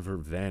certain of her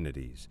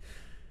vanities.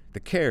 The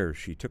care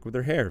she took with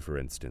her hair, for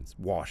instance,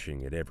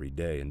 washing it every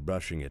day and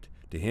brushing it.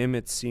 To him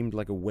it seemed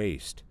like a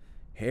waste.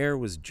 Hair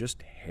was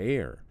just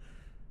hair.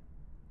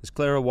 As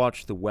Clara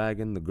watched the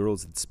wagon the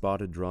girls had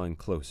spotted drawing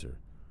closer,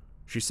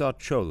 she saw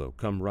Cholo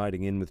come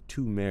riding in with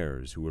 2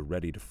 mares who were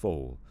ready to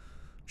foal.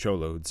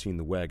 Cholo had seen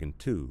the wagon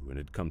too and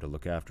had come to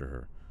look after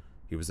her.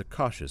 He was a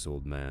cautious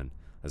old man,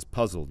 as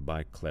puzzled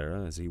by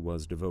Clara as he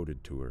was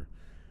devoted to her.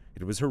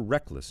 It was her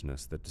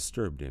recklessness that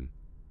disturbed him.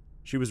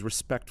 She was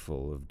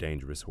respectful of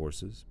dangerous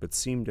horses, but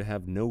seemed to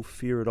have no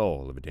fear at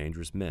all of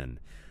dangerous men.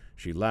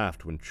 She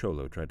laughed when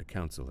Cholo tried to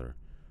counsel her.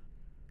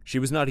 She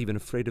was not even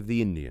afraid of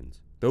the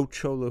Indians, though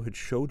Cholo had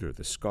showed her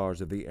the scars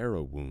of the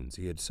arrow wounds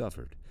he had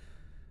suffered.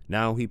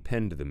 Now he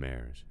penned the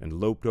mares, and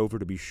loped over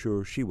to be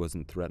sure she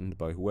wasn't threatened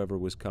by whoever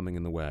was coming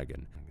in the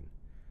wagon.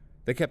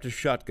 They kept a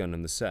shotgun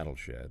in the saddle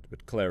shed,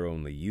 but Clara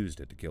only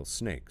used it to kill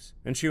snakes,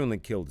 and she only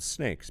killed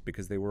snakes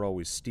because they were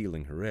always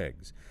stealing her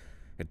eggs.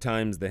 At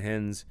times the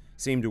hens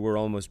seemed to her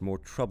almost more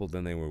trouble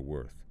than they were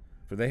worth,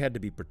 for they had to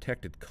be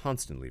protected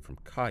constantly from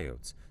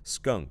coyotes,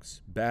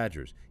 skunks,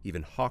 badgers,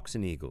 even hawks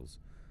and eagles.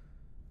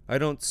 "I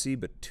don't see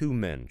but 2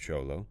 men,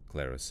 Cholo,"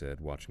 Clara said,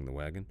 watching the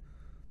wagon.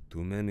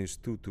 "2 men is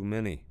too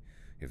many,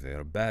 if they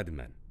are bad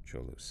men,"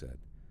 Cholo said.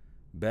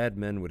 "Bad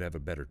men would have a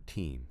better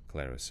team,"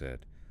 Clara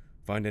said.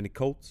 "Find any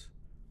colts?"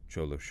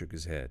 Cholo shook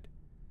his head.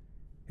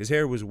 His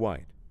hair was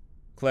white.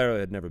 Clara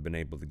had never been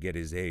able to get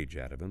his age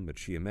out of him, but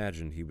she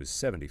imagined he was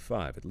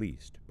 75 at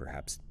least,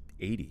 perhaps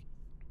 80.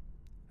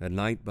 At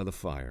night by the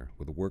fire,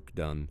 with the work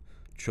done,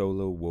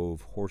 Cholo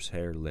wove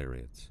horsehair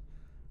lariats.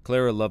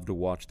 Clara loved to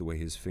watch the way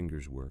his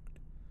fingers worked.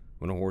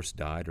 When a horse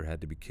died or had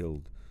to be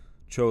killed,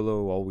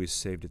 Cholo always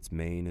saved its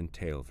mane and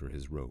tail for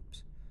his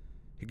ropes.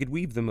 He could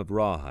weave them of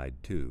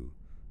rawhide, too,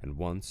 and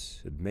once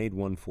had made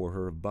one for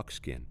her of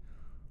buckskin,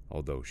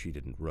 although she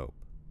didn't rope.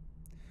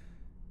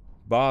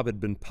 Bob had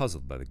been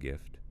puzzled by the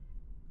gift.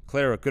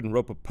 "Clara couldn't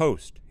rope a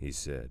post," he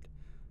said,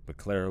 but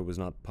Clara was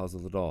not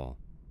puzzled at all.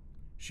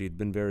 She had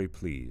been very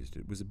pleased.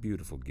 It was a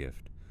beautiful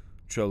gift.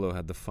 Cholo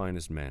had the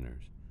finest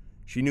manners.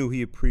 She knew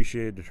he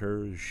appreciated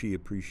her as she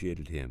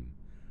appreciated him.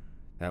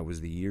 That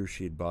was the year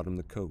she had bought him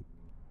the coat.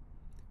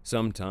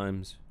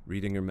 Sometimes,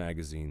 reading her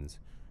magazines,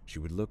 she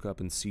would look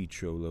up and see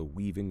Cholo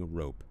weaving a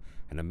rope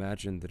and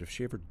imagine that if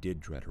she ever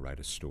did try to write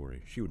a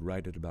story, she would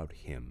write it about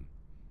him.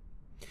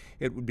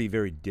 It would be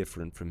very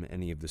different from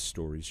any of the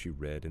stories she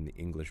read in the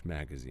English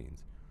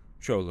magazines.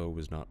 Cholo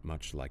was not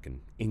much like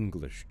an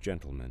English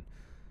gentleman,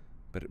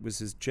 but it was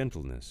his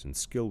gentleness and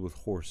skill with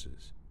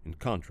horses, in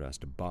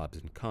contrast to Bob's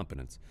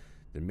incompetence,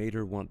 that made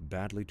her want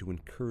badly to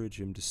encourage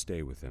him to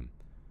stay with him.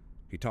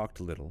 He talked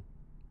little,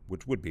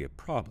 which would be a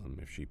problem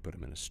if she put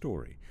him in a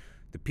story.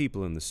 The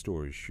people in the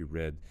stories she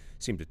read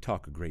seemed to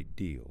talk a great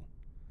deal.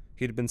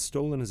 He had been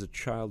stolen as a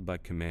child by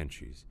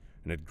Comanches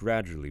and had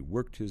gradually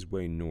worked his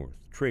way north,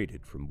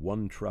 traded from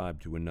one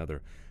tribe to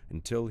another,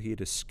 until he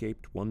had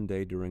escaped one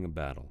day during a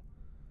battle.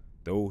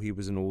 Though he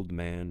was an old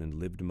man and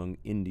lived among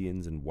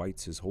Indians and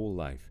whites his whole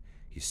life,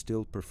 he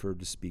still preferred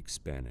to speak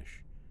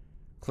Spanish.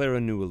 Clara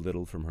knew a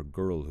little from her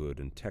girlhood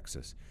in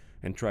Texas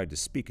and tried to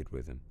speak it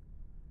with him.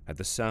 At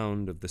the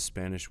sound of the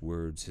Spanish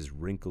words, his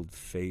wrinkled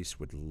face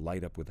would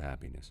light up with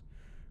happiness.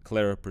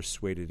 Clara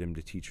persuaded him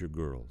to teach her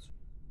girls.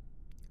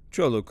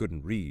 Cholo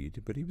couldn't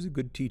read, but he was a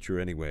good teacher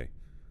anyway.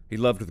 He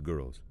loved the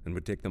girls and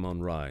would take them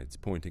on rides,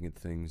 pointing at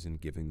things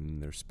and giving them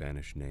their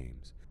Spanish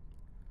names.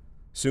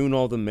 Soon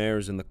all the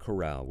mares in the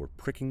corral were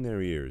pricking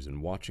their ears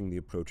and watching the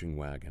approaching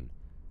wagon.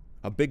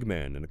 A big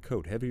man in a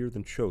coat heavier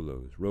than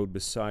Cholo's rode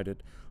beside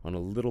it on a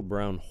little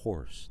brown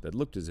horse that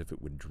looked as if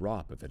it would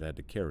drop if it had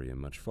to carry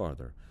him much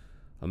farther.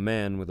 A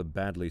man with a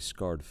badly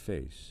scarred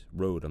face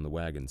rode on the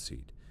wagon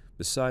seat.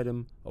 Beside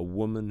him, a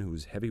woman who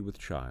was heavy with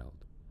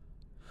child.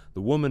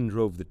 The woman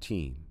drove the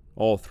team.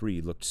 All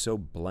three looked so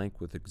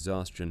blank with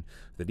exhaustion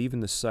that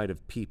even the sight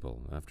of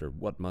people, after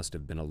what must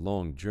have been a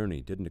long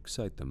journey, didn't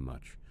excite them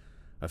much.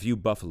 A few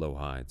buffalo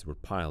hides were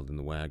piled in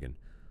the wagon.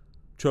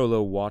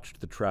 Cholo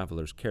watched the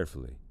travelers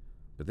carefully,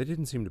 but they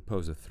didn't seem to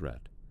pose a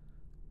threat.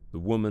 The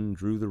woman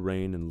drew the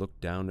rein and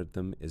looked down at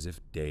them as if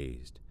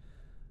dazed.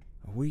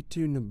 "Are we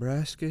to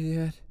Nebraska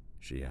yet?"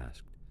 she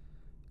asked.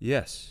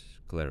 "Yes,"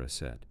 Clara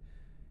said.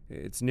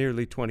 "It's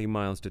nearly 20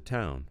 miles to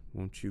town.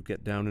 Won't you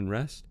get down and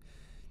rest?"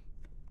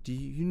 "Do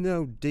you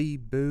know D.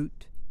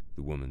 Boot?"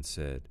 the woman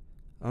said.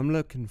 "I'm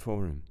looking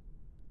for him."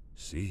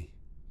 "Si,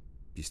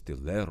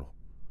 pistolero,"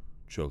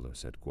 Cholo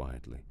said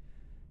quietly.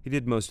 He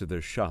did most of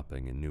their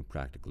shopping and knew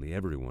practically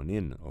everyone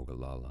in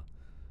Ogallala.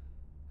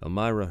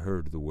 Elmira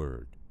heard the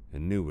word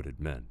and knew what it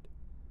meant.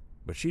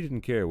 But she didn't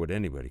care what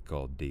anybody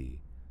called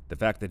D. The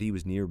fact that he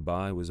was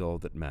nearby was all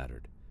that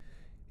mattered.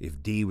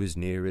 If D was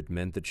near, it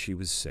meant that she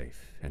was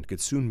safe, and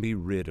could soon be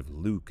rid of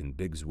Luke and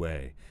Big's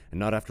way, and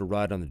not have to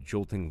ride on the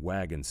jolting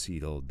wagon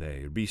seat all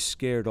day, or be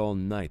scared all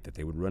night that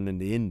they would run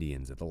into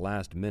Indians at the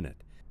last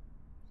minute.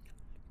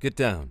 "Get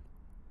down.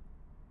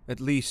 At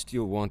least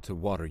you'll want to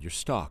water your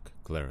stock,"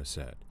 Clara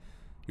said.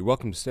 "You're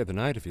welcome to stay the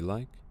night if you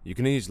like. You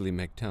can easily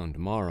make town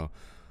tomorrow.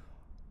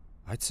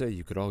 I'd say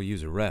you could all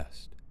use a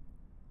rest."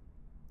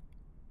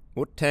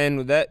 "What time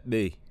would that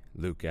be?"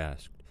 Luke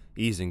asked,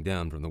 easing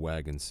down from the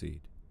wagon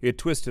seat. He had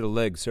twisted a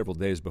leg several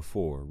days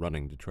before,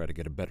 running to try to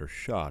get a better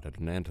shot at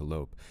an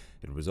antelope.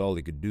 It was all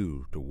he could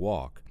do to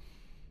walk.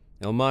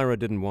 Elmira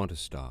didn't want to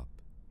stop,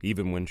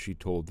 even when she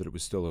told that it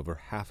was still over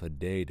half a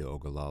day to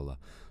Ogallala,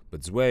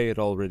 but Zwei had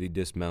already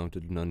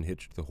dismounted and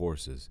unhitched the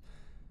horses.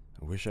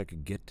 "I wish I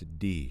could get to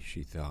D,"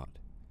 she thought,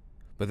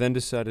 but then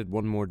decided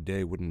one more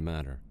day wouldn't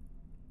matter.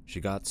 She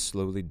got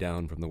slowly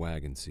down from the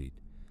wagon seat.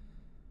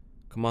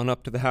 "Come on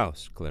up to the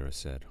house," Clara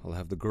said. "I'll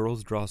have the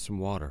girls draw some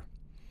water.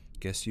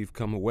 Guess you've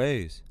come a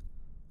ways."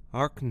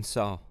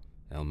 "Arkansas,"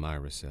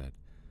 Elmira said.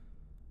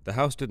 The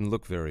house didn't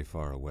look very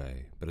far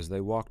away, but as they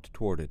walked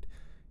toward it,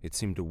 it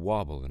seemed to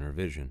wobble in her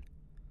vision.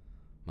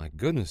 "My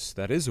goodness,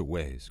 that is a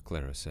ways,"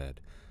 Clara said.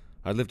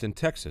 "I lived in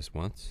Texas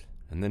once,"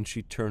 and then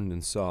she turned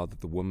and saw that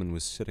the woman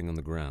was sitting on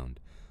the ground.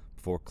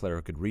 Before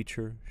Clara could reach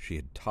her, she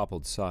had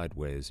toppled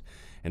sideways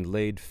and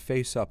laid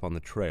face up on the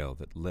trail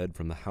that led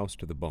from the house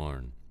to the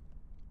barn.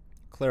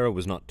 Clara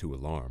was not too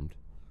alarmed,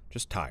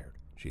 just tired,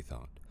 she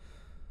thought.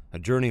 A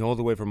journey all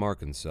the way from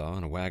Arkansas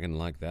in a wagon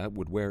like that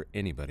would wear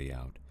anybody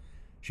out.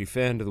 She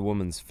fanned the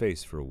woman's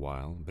face for a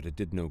while, but it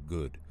did no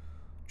good.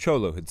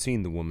 Cholo had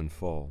seen the woman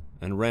fall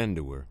and ran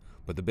to her,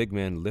 but the big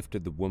man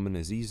lifted the woman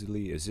as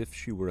easily as if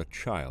she were a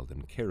child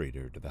and carried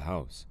her to the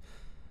house.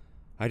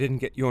 "I didn't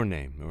get your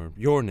name, or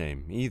your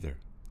name either,"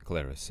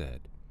 Clara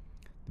said.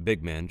 The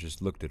big man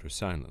just looked at her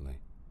silently.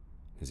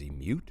 Is he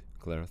mute?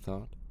 Clara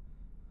thought.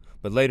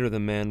 But later the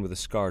man with a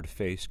scarred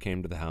face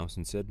came to the house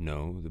and said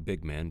no, the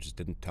big man just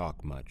didn't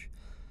talk much.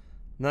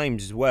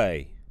 "Name's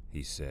Zwei,"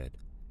 he said.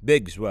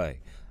 "Big Zwei.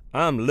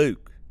 I'm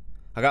Luke.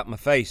 I got my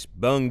face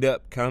bunged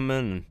up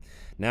comin', and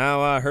now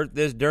I hurt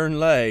this dern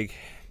leg.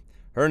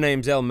 Her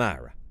name's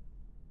Elmira."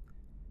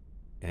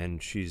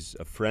 "And she's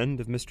a friend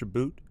of Mr.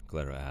 Boot?"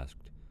 Clara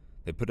asked.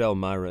 They put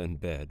Elmira in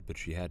bed, but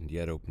she hadn't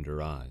yet opened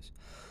her eyes.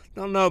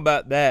 "Don't know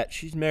about that.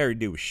 She's married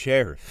to a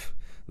sheriff,"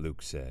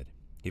 Luke said.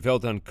 He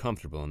felt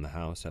uncomfortable in the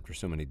house after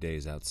so many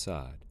days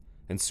outside,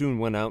 and soon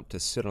went out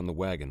to sit on the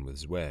wagon with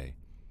Zwei.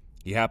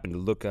 He happened to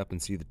look up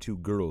and see the two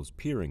girls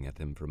peering at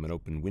him from an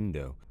open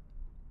window.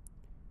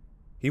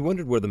 He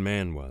wondered where the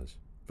man was,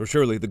 for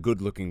surely the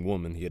good-looking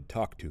woman he had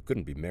talked to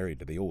couldn't be married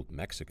to the old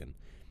Mexican.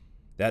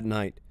 That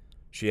night,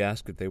 she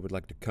asked if they would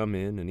like to come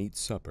in and eat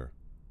supper.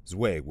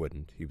 Zwei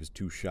wouldn't, he was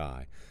too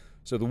shy,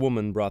 so the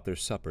woman brought their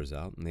suppers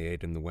out and they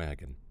ate in the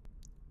wagon.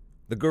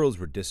 The girls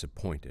were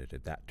disappointed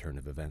at that turn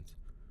of events.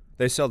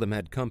 They seldom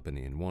had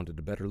company and wanted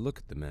a better look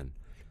at the men.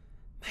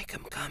 "Make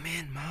 'em come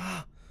in,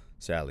 Ma,"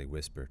 Sally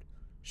whispered.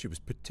 She was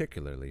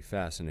particularly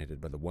fascinated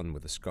by the one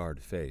with the scarred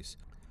face.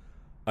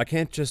 I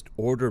can't just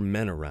order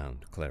men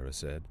around, Clara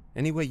said.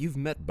 Anyway, you've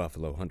met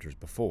buffalo hunters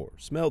before,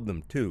 smelled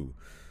them too.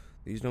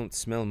 These don't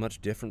smell much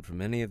different from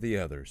any of the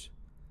others.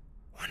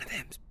 One of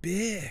them's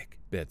big,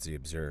 Betsy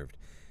observed.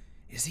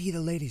 Is he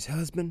the lady's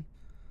husband?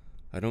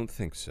 I don't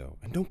think so.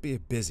 And don't be a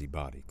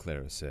busybody,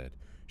 Clara said.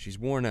 She's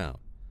worn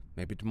out.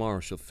 Maybe tomorrow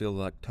she'll feel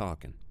like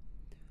talking.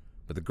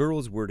 But the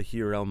girls were to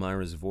hear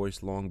Elmira's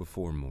voice long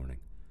before morning.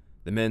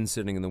 The men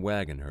sitting in the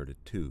wagon heard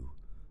it too.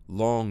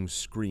 Long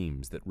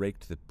screams that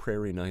raked the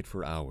prairie night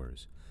for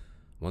hours.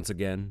 Once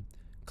again,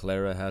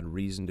 Clara had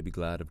reason to be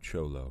glad of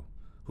Cholo,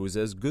 who was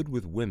as good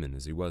with women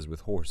as he was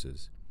with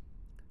horses.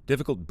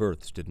 Difficult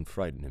births didn't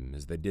frighten him,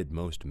 as they did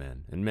most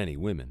men, and many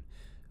women.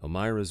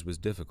 Elmira's was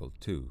difficult,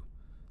 too.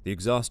 The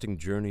exhausting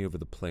journey over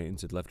the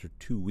plains had left her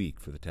too weak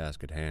for the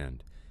task at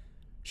hand.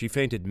 She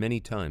fainted many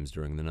times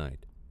during the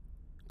night.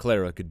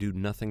 Clara could do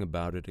nothing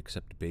about it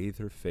except bathe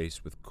her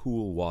face with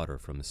cool water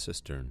from a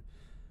cistern.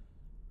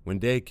 When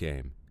day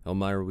came,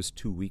 Elmira was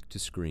too weak to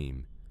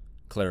scream.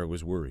 Clara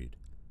was worried.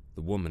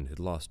 The woman had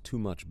lost too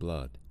much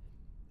blood.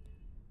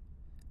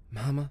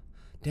 "Mama,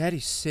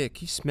 Daddy's sick.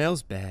 He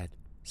smells bad,"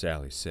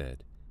 Sally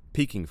said,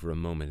 peeking for a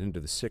moment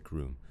into the sick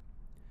room.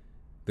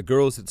 The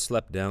girls had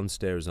slept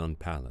downstairs on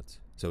pallets,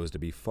 so as to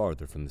be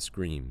farther from the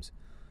screams.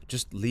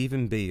 "Just leave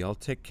him be. I'll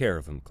take care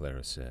of him,"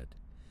 Clara said.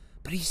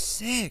 "But he's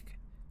sick.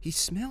 He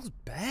smells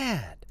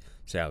bad,"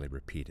 Sally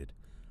repeated.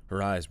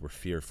 Her eyes were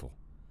fearful.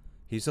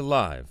 "He's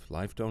alive.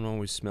 Life don't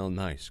always smell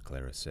nice,"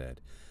 Clara said.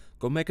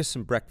 "Go make us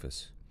some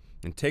breakfast,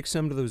 and take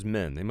some to those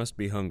men. They must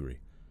be hungry."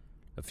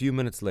 A few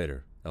minutes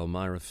later,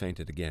 Elmira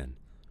fainted again.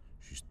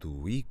 "She's too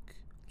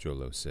weak,"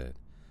 Cholo said.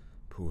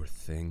 "Poor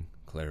thing,"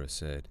 Clara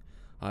said.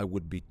 "I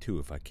would be too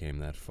if I came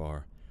that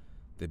far.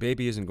 The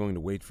baby isn't going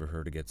to wait for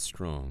her to get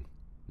strong.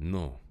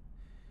 No,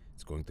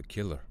 it's going to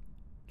kill her,"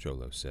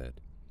 Cholo said.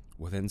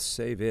 "Well, then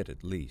save it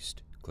at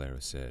least,"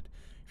 Clara said,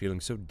 feeling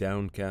so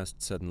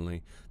downcast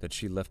suddenly that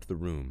she left the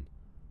room.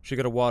 She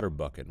got a water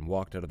bucket and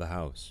walked out of the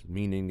house,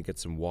 meaning to get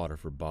some water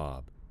for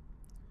Bob.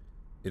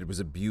 It was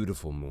a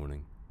beautiful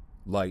morning,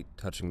 light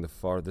touching the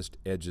farthest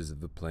edges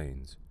of the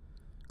plains.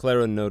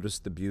 Clara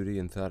noticed the beauty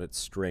and thought it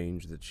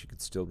strange that she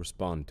could still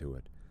respond to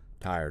it,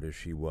 tired as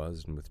she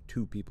was and with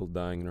 2 people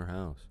dying in her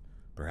house,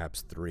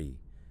 perhaps 3.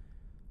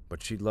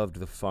 But she loved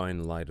the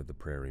fine light of the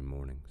prairie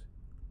mornings.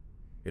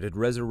 It had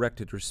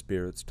resurrected her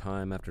spirits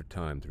time after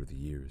time through the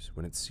years,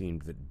 when it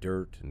seemed that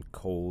dirt and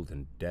cold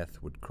and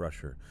death would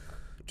crush her.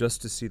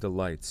 Just to see the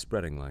light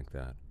spreading like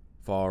that,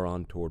 far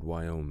on toward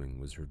Wyoming,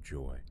 was her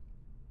joy.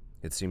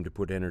 It seemed to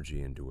put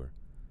energy into her,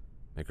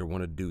 make her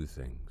want to do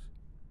things.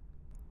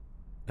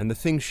 And the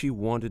thing she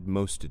wanted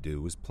most to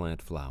do was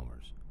plant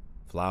flowers,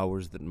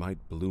 flowers that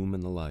might bloom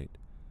in the light.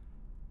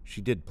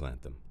 She did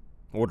plant them,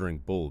 ordering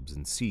bulbs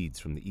and seeds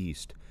from the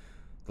east.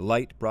 The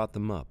light brought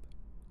them up,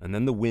 and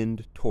then the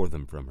wind tore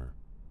them from her.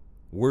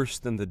 Worse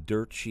than the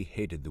dirt, she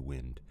hated the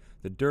wind.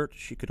 The dirt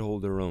she could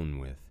hold her own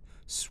with,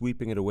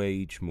 sweeping it away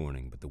each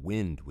morning, but the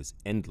wind was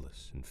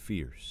endless and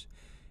fierce.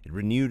 It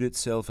renewed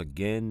itself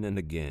again and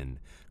again,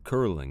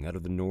 curling out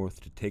of the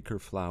north to take her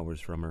flowers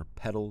from her,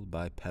 petal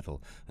by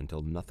petal,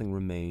 until nothing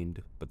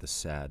remained but the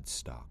sad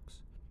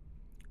stalks.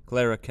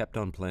 Clara kept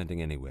on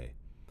planting anyway,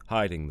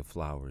 hiding the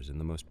flowers in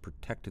the most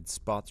protected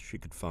spots she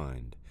could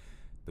find.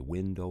 The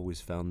wind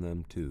always found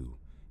them, too,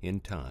 in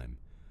time,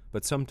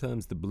 but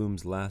sometimes the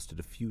blooms lasted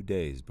a few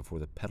days before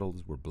the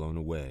petals were blown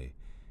away.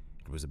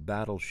 It was a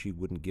battle she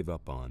wouldn't give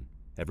up on.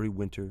 Every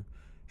winter,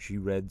 she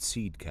read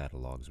seed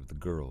catalogs with the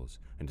girls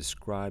and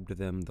described to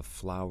them the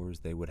flowers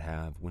they would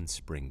have when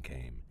spring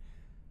came.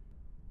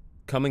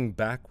 Coming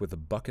back with a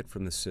bucket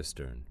from the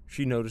cistern,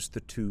 she noticed the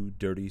 2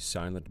 dirty,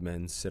 silent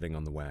men sitting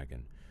on the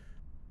wagon.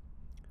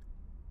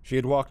 She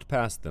had walked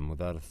past them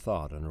without a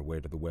thought on her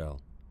way to the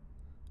well.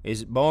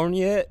 "Is it born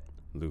yet?"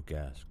 Luke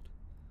asked.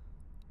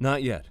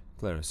 "Not yet,"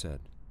 Clara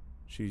said.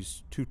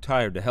 "She's too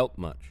tired to help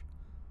much."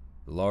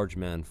 The large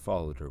man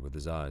followed her with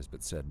his eyes,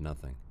 but said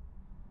nothing.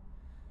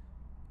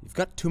 "You've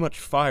got too much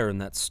fire in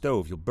that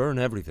stove. You'll burn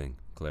everything,"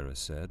 Clara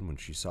said when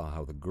she saw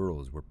how the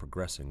girls were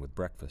progressing with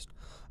breakfast.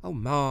 "Oh,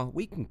 Ma,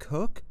 we can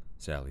cook,"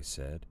 Sally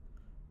said.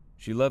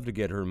 She loved to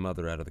get her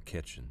mother out of the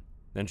kitchen.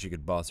 Then she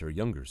could boss her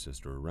younger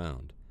sister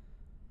around.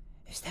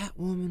 "Is that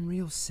woman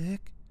real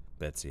sick?"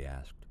 Betsy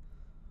asked.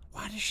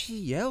 "Why does she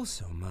yell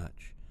so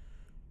much?"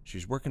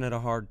 "She's working at a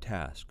hard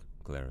task,"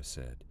 Clara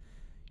said.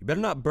 "You better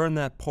not burn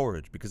that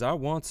porridge, because I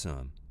want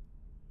some."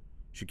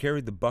 She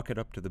carried the bucket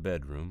up to the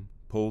bedroom,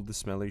 pulled the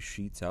smelly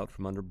sheets out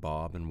from under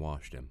Bob, and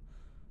washed him.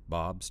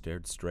 Bob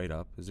stared straight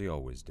up, as he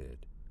always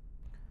did.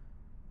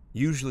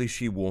 Usually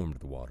she warmed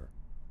the water,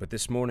 but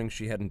this morning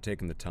she hadn't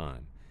taken the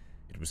time.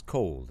 It was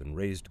cold and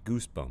raised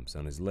goosebumps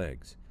on his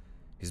legs.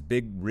 His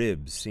big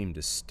ribs seemed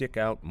to stick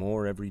out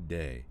more every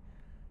day.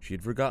 She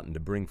had forgotten to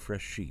bring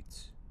fresh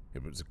sheets.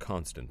 It was a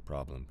constant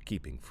problem,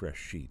 keeping fresh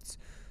sheets.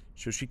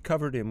 So she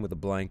covered him with a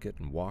blanket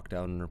and walked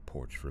out on her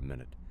porch for a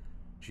minute.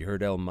 She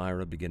heard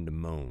Elmira begin to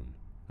moan,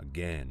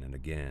 again and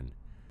again.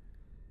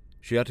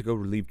 She had to go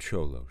relieve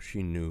Cholo,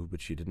 she knew,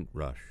 but she didn't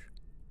rush.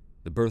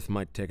 The birth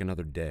might take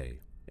another day.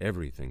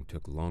 Everything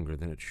took longer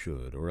than it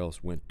should, or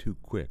else went too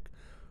quick.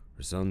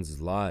 Her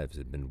sons' lives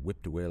had been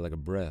whipped away like a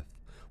breath,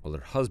 while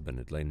her husband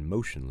had lain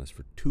motionless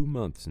for 2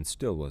 months and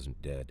still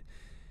wasn't dead.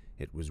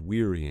 It was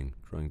wearying,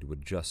 trying to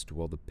adjust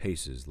to all the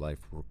paces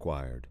life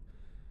required.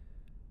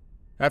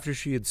 After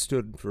she had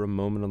stood for a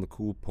moment on the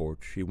cool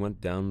porch, she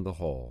went down the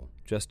hall,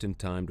 just in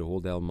time to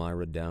hold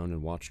Elmira down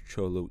and watch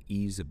Cholo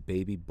ease a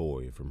baby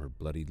boy from her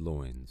bloodied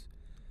loins.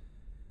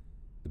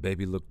 The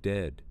baby looked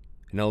dead,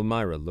 and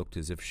Elmira looked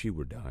as if she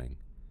were dying,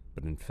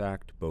 but in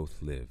fact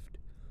both lived.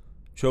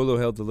 Cholo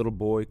held the little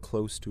boy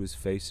close to his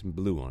face and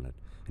blew on it,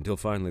 until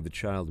finally the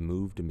child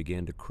moved and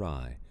began to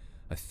cry,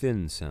 a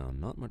thin sound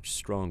not much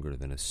stronger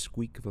than a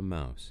squeak of a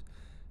mouse.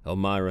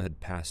 Elmira had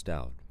passed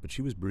out, but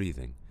she was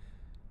breathing.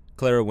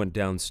 Clara went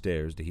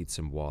downstairs to heat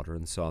some water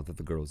and saw that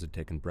the girls had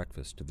taken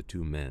breakfast to the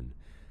 2 men.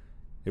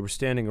 They were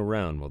standing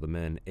around while the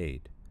men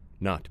ate,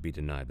 not to be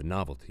denied the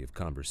novelty of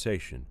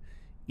conversation,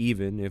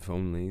 even if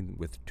only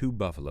with 2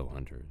 buffalo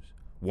hunters,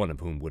 one of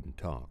whom wouldn't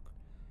talk.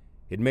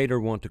 It made her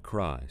want to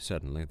cry,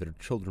 suddenly, that her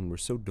children were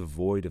so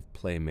devoid of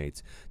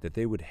playmates that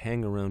they would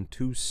hang around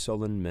 2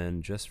 sullen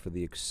men just for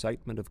the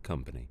excitement of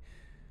company.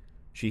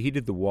 She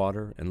heated the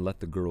water and let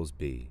the girls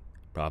be.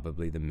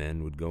 Probably the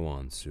men would go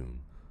on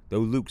soon, though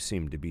Luke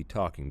seemed to be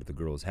talking to the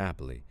girls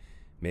happily.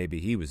 Maybe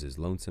he was as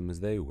lonesome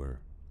as they were.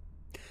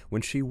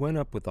 When she went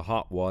up with the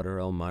hot water,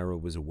 Elmira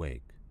was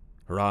awake,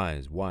 her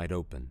eyes wide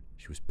open.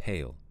 She was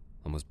pale,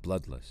 almost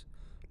bloodless,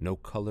 no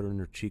color in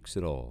her cheeks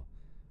at all.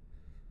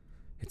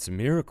 "It's a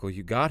miracle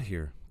you got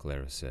here,"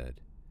 Clara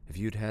said. "If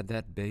you'd had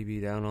that baby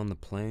down on the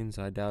plains,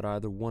 I doubt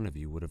either one of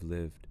you would have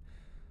lived."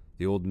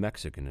 The old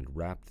Mexican had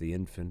wrapped the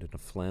infant in a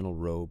flannel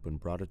robe and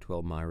brought it to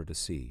Elmira to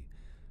see,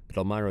 but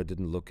Elmira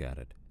didn't look at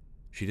it.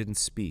 She didn't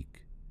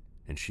speak,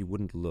 and she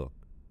wouldn't look.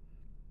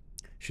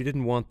 She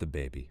didn't want the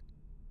baby.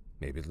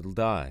 Maybe it'll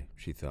die,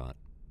 she thought.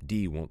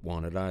 Dee won't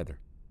want it either.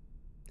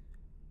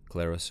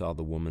 Clara saw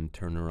the woman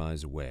turn her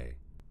eyes away.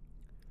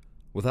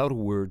 Without a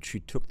word, she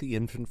took the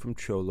infant from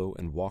Cholo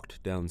and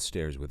walked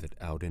downstairs with it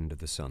out into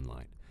the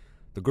sunlight.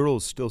 The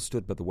girls still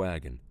stood by the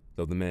wagon,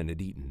 though the men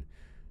had eaten.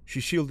 She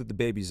shielded the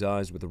baby's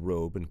eyes with a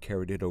robe and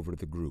carried it over to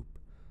the group.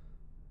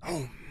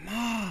 "Oh,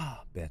 Ma,"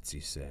 Betsy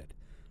said.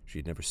 She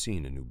had never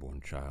seen a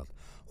newborn child.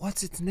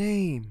 "What's its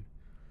name?"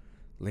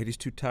 "The lady's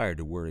too tired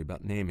to worry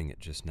about naming it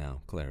just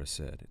now," Clara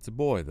said. "It's a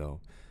boy, though."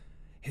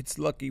 "It's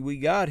lucky we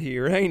got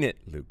here, ain't it?"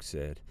 Luke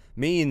said.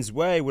 "Me and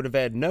Zway would have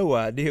had no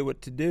idea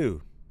what to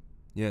do."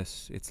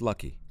 "Yes, it's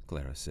lucky,"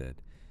 Clara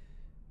said.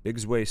 Big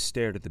Zway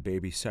stared at the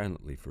baby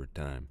silently for a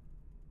time.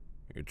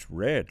 "It's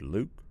red,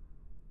 Luke,"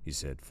 he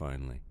said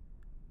finally.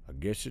 "I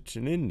guess it's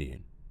an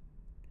Indian."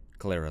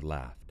 Clara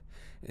laughed.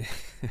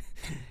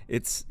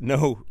 "It's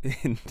no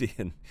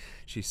Indian,"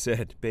 she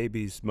said.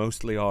 "Babies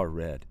mostly are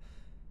red."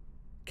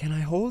 "Can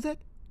I hold it?"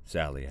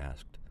 Sally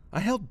asked.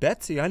 "I held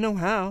Betsy. I know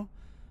how."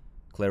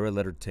 Clara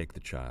let her take the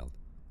child.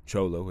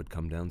 Cholo had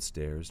come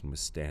downstairs and was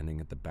standing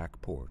at the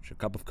back porch, a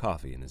cup of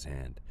coffee in his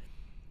hand.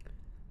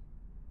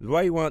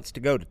 "Zway wants to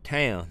go to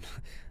town,"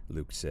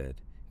 Luke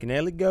said. "Can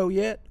Ellie go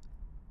yet?"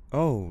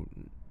 "Oh,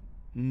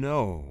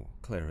 no,"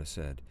 Clara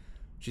said.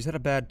 "She's had a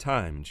bad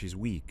time and she's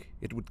weak.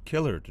 It would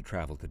kill her to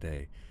travel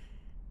today.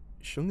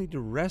 She'll need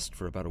to rest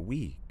for about a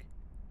week.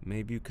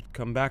 Maybe you could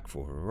come back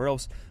for her, or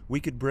else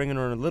we could bring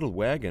her in a little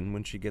wagon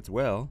when she gets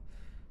well."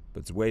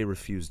 But Zway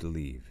refused to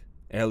leave.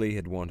 Ellie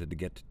had wanted to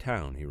get to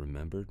town, he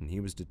remembered, and he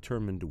was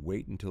determined to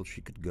wait until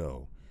she could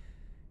go.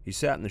 He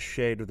sat in the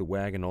shade of the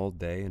wagon all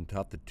day and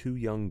taught the 2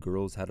 young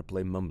girls how to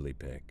play mumbly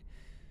peg.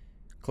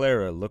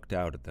 Clara looked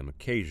out at them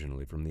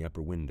occasionally from the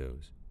upper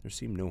windows. There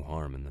seemed no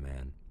harm in the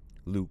man.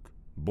 Luke,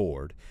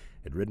 bored,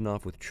 had ridden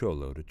off with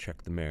Cholo to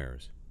check the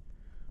mares.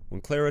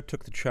 When Clara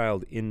took the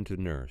child in to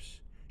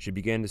nurse, she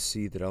began to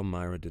see that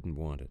Elmira didn't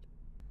want it.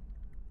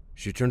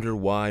 She turned her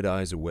wide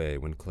eyes away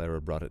when Clara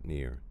brought it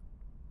near.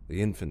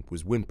 The infant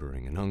was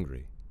whimpering and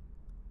hungry.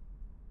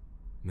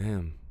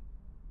 "Ma'am,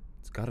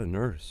 it's got a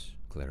nurse,"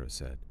 Clara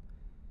said.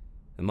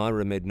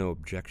 Elmira made no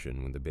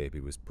objection when the baby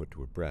was put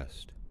to her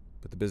breast,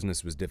 but the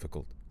business was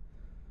difficult.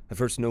 At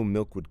first no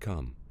milk would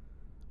come.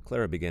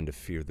 Clara began to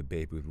fear the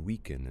baby would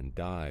weaken and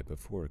die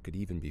before it could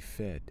even be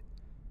fed.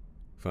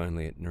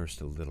 Finally it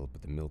nursed a little,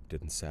 but the milk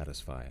didn't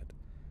satisfy it.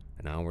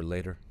 An hour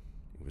later,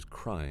 it was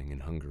crying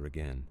in hunger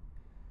again.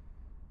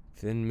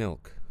 Thin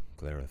milk,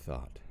 Clara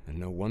thought, and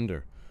no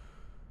wonder,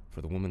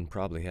 for the woman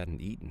probably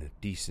hadn't eaten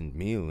a decent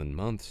meal in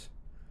months.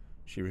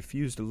 She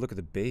refused to look at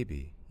the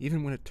baby,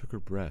 even when it took her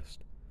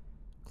breast.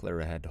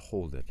 Clara had to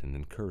hold it and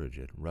encourage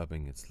it,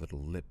 rubbing its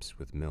little lips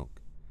with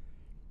milk.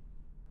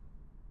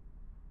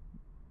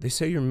 "They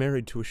say you're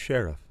married to a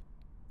sheriff,"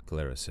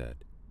 Clara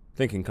said,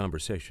 thinking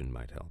conversation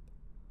might help.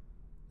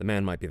 The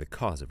man might be the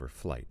cause of her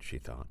flight, she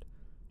thought.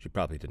 She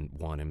probably didn't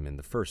want him in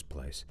the first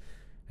place,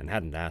 and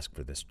hadn't asked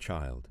for this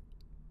child.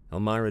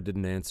 Elmira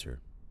didn't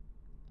answer.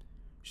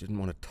 She didn't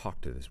want to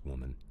talk to this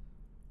woman.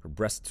 Her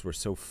breasts were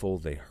so full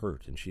they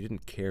hurt, and she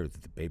didn't care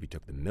that the baby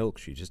took the milk.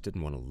 She just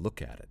didn't want to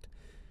look at it.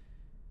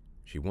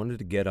 She wanted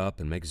to get up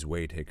and make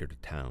Zwei take her to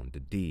town, to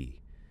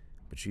Dee,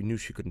 but she knew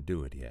she couldn't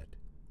do it yet.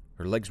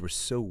 Her legs were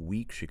so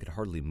weak she could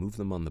hardly move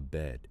them on the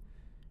bed.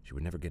 She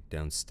would never get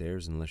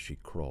downstairs unless she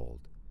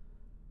crawled.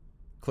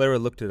 Clara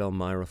looked at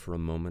Elmira for a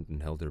moment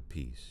and held her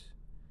peace.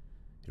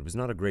 It was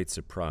not a great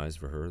surprise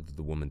for her that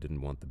the woman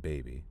didn't want the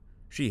baby.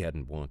 She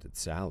hadn't wanted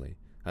Sally,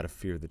 out of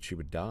fear that she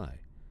would die.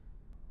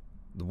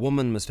 The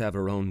woman must have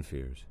her own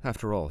fears.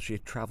 After all, she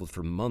had traveled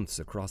for months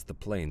across the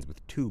plains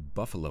with 2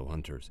 buffalo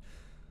hunters.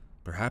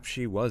 Perhaps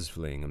she was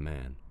fleeing a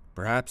man,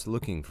 perhaps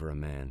looking for a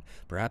man,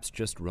 perhaps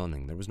just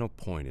running. There was no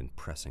point in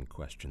pressing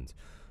questions,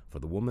 for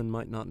the woman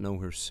might not know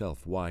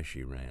herself why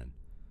she ran.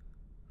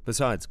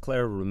 Besides,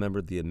 Clara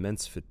remembered the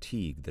immense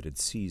fatigue that had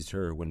seized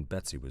her when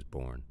Betsy was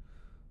born,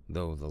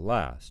 though the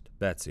last,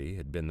 Betsy,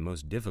 had been the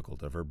most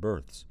difficult of her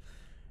births,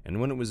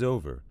 and when it was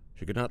over,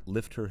 she could not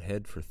lift her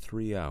head for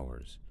 3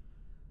 hours.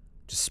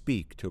 To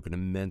speak took an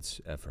immense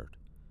effort,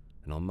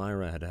 and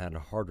Elmira had had a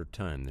harder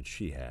time than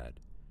she had.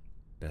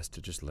 Best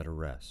to just let her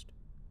rest.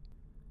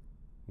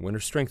 When her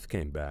strength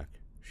came back,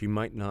 she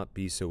might not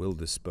be so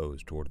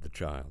ill-disposed toward the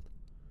child.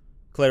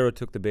 Clara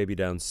took the baby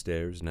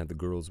downstairs and had the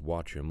girls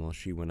watch him while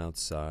she went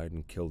outside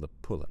and killed a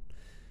pullet.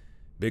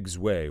 Big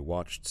Zwei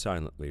watched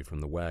silently from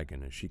the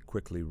wagon as she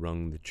quickly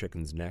wrung the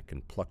chicken's neck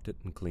and plucked it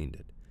and cleaned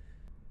it.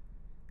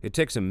 "It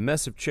takes a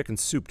mess of chicken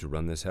soup to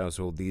run this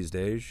household these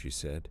days," she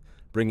said,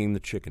 bringing the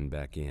chicken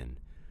back in.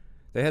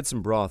 They had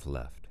some broth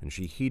left, and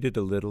she heated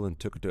a little and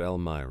took it to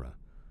Elmira.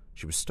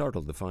 She was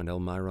startled to find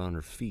Elmira on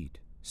her feet,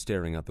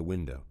 staring out the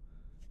window.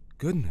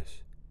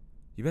 "Goodness,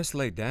 you best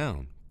lay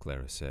down,"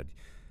 Clara said.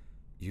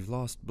 "You've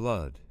lost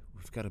blood.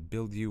 We've got to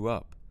build you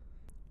up."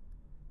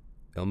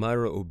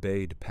 Elmira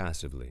obeyed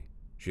passively.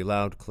 She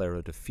allowed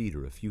Clara to feed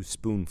her a few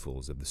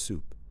spoonfuls of the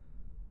soup.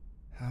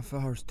 "How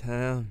far's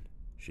town?"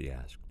 she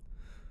asked.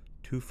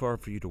 "Too far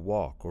for you to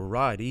walk, or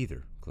ride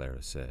either,"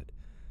 Clara said.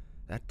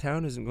 "That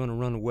town isn't going to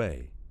run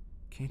away.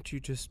 Can't you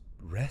just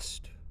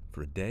rest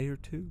for a day or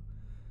two?"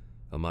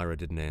 Elmira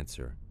didn't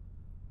answer.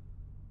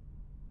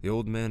 The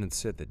old man had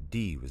said that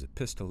Dee was a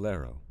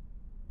pistolero.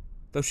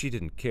 Though she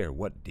didn't care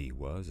what Dee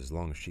was, as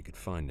long as she could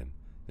find him,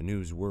 the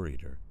news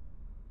worried her.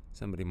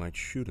 Somebody might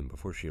shoot him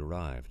before she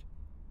arrived.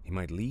 He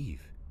might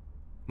leave.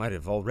 Might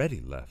have already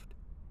left.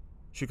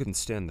 She couldn't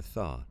stand the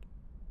thought.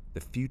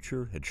 The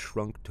future had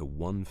shrunk to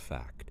one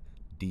fact: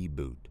 Dee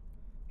Boot.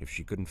 If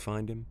she couldn't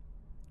find him,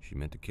 she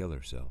meant to kill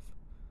herself.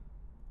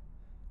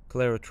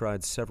 Clara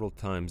tried several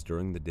times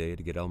during the day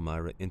to get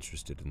Elmira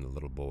interested in the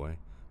little boy,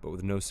 but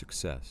with no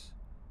success.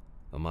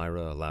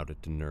 Elmira allowed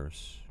it to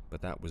nurse,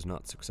 but that was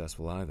not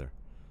successful either.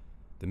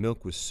 The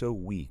milk was so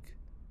weak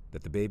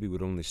that the baby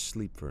would only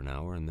sleep for an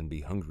hour and then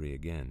be hungry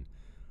again.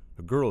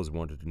 The girls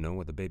wanted to know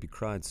why the baby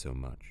cried so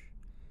much.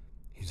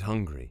 "He's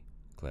hungry,"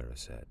 Clara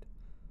said.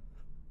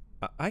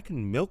 I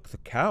can milk the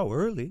cow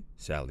early,"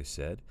 Sally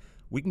said.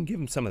 "We can give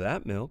him some of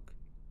that milk."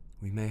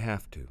 "We may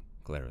have to,"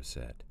 Clara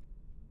said.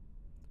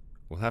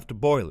 "We'll have to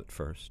boil it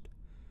first.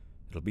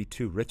 It'll be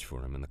too rich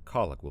for him, and the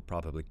colic will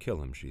probably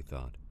kill him," she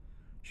thought.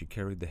 She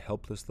carried the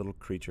helpless little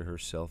creature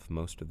herself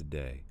most of the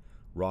day,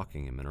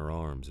 rocking him in her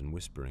arms and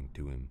whispering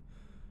to him.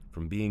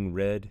 From being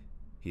red,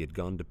 he had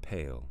gone to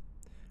pale,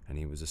 and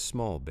he was a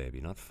small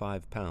baby, not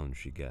 5 pounds,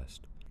 she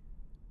guessed.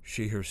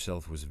 She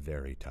herself was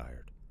very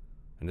tired,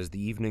 and as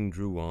the evening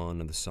drew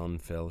on and the sun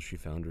fell, she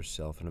found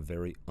herself in a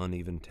very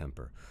uneven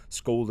temper,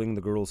 scolding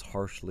the girls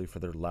harshly for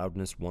their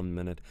loudness one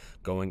minute,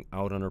 going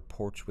out on her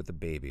porch with the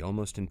baby,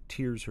 almost in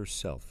tears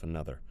herself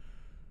another.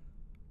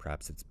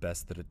 Perhaps it's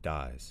best that it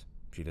dies.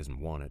 She doesn't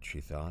want it, she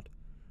thought,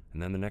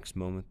 and then the next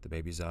moment the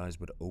baby's eyes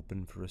would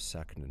open for a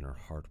second and her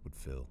heart would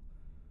fill.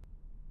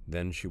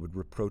 Then she would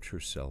reproach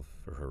herself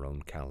for her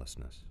own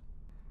callousness.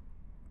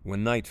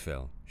 When night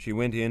fell, she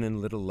went in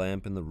and lit a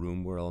lamp in the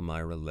room where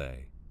Elmira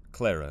lay.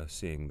 Clara,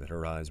 seeing that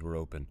her eyes were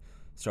open,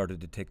 started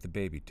to take the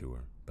baby to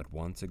her, but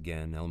once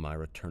again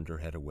Elmira turned her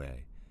head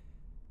away.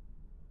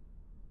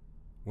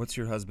 "What's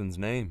your husband's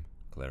name?"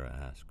 Clara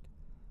asked.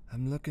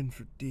 "I'm looking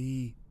for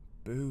Dee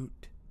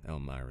Boot,"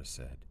 Elmira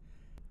said.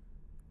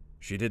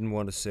 She didn't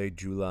want to say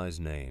July's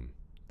name.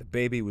 The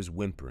baby was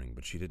whimpering,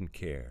 but she didn't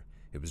care.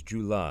 It was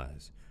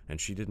July's,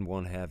 and she didn't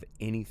want to have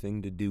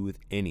anything to do with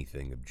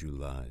anything of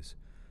July's.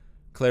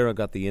 Clara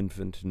got the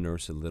infant to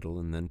nurse a little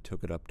and then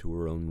took it up to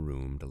her own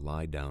room to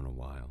lie down a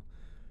while.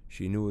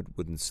 She knew it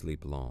wouldn't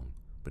sleep long,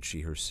 but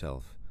she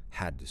herself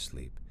had to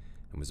sleep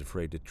and was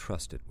afraid to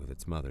trust it with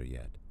its mother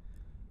yet.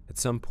 At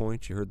some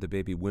point she heard the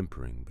baby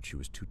whimpering, but she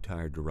was too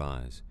tired to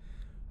rise.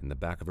 In the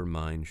back of her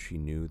mind she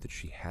knew that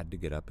she had to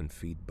get up and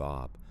feed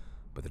Bob,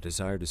 but the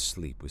desire to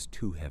sleep was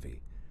too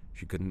heavy.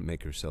 She couldn't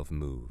make herself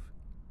move.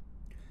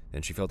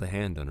 Then she felt a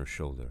hand on her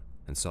shoulder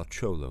and saw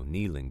Cholo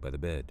kneeling by the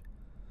bed.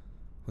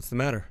 "What's the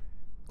matter?"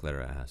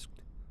 Clara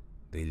asked.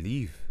 "They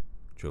leave,"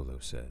 Cholo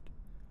said.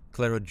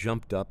 Clara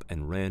jumped up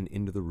and ran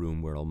into the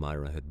room where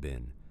Elmira had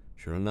been.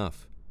 Sure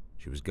enough,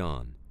 she was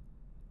gone.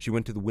 She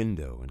went to the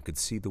window and could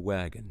see the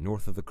wagon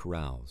north of the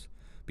corrals.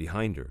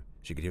 Behind her,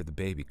 she could hear the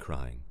baby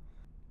crying.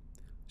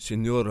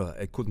 "Signora,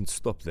 I couldn't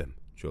stop them,"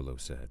 Cholo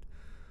said.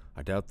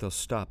 I doubt they'll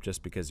stop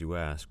just because you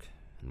ask,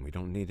 and we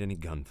don't need any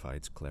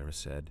gunfights, Clara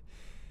said.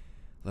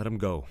 Let 'em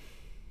go.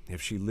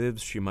 If she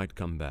lives, she might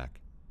come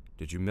back.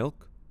 Did you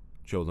milk?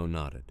 Cholo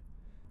nodded.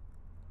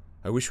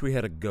 I wish we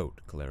had a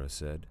goat, Clara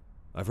said.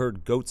 I've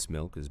heard goat's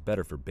milk is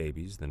better for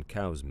babies than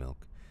cow's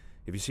milk.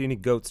 If you see any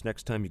goats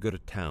next time you go to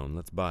town,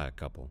 let's buy a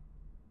couple.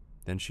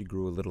 Then she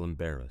grew a little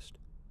embarrassed.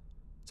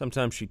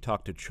 Sometimes she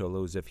talked to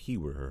Cholo as if he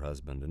were her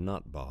husband and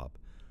not Bob.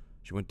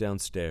 She went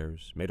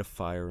downstairs, made a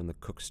fire in the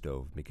cook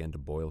stove, and began to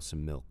boil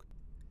some milk.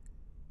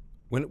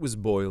 When it was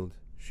boiled,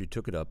 she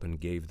took it up and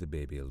gave the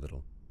baby a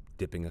little,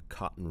 dipping a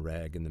cotton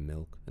rag in the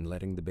milk and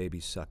letting the baby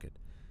suck it.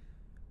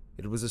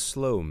 It was a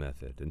slow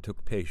method and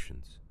took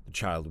patience. The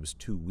child was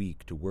too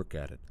weak to work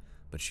at it,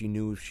 but she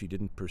knew if she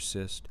didn't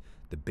persist,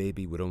 the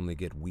baby would only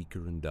get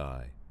weaker and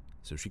die.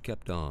 So she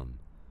kept on,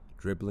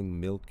 dribbling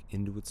milk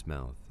into its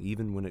mouth,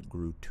 even when it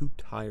grew too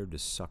tired to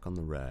suck on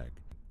the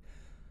rag.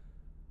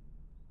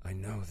 I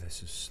know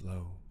this is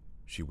slow,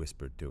 she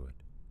whispered to it.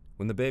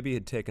 When the baby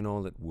had taken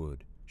all it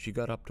would, she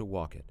got up to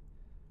walk it.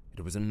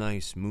 It was a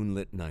nice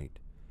moonlit night,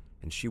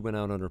 and she went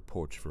out on her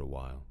porch for a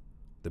while.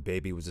 The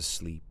baby was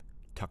asleep,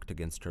 tucked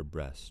against her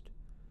breast.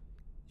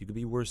 You could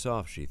be worse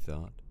off, she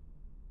thought,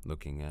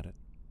 looking at it.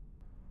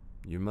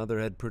 Your mother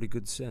had pretty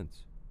good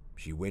sense.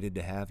 She waited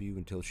to have you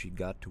until she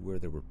got to where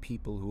there were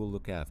people who will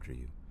look after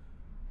you.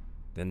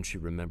 Then she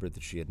remembered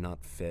that she had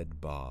not fed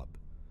Bob.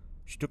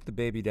 She took the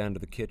baby down to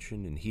the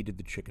kitchen and heated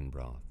the chicken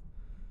broth.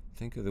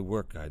 Think of the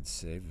work I'd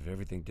save if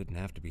everything didn't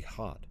have to be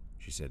hot,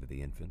 she said to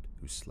the infant,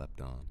 who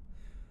slept on.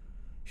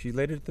 She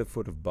laid it at the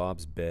foot of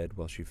Bob's bed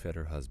while she fed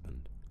her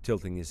husband,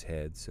 tilting his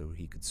head so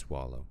he could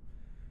swallow.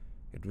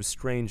 It was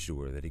strange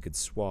to her that he could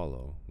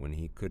swallow when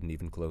he couldn't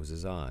even close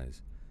his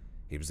eyes.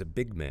 He was a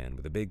big man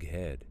with a big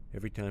head.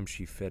 Every time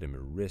she fed him,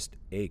 her wrist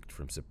ached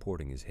from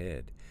supporting his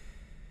head.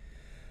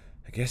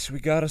 I guess we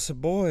got us a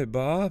boy,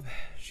 Bob,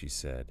 she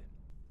said.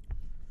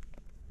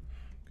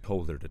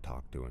 Told her to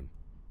talk to him.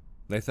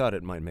 They thought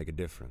it might make a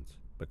difference,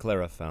 but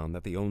Clara found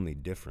that the only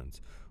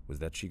difference was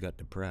that she got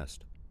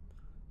depressed.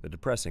 The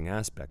depressing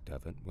aspect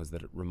of it was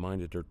that it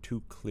reminded her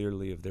too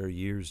clearly of their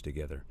years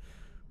together,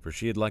 for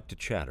she had liked to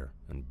chatter,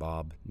 and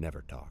Bob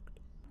never talked.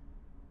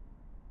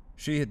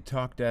 She had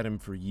talked at him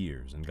for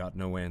years and got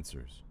no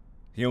answers.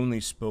 He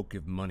only spoke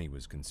if money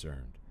was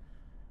concerned.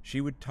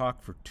 She would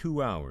talk for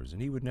 2 hours,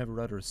 and he would never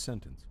utter a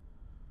sentence.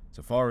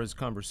 So far as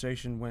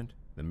conversation went,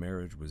 the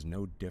marriage was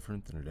no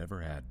different than it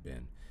ever had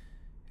been.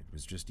 It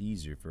was just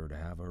easier for her to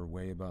have her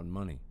way about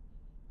money,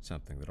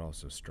 something that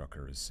also struck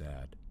her as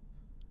sad.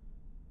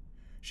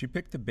 She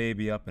picked the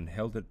baby up and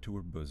held it to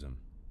her bosom.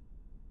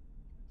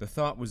 The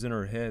thought was in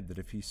her head that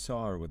if he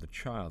saw her with a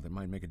child, it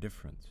might make a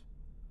difference.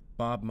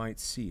 Bob might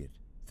see it,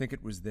 think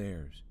it was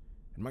theirs,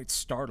 and might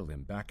startle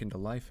him back into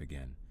life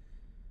again.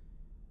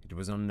 It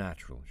was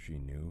unnatural, she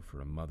knew, for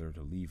a mother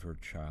to leave her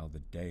child the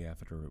day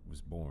after it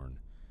was born.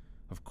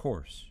 Of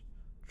course,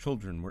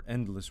 children were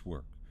endless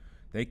work.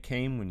 They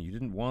came when you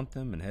didn't want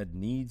them and had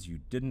needs you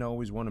didn't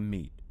always want to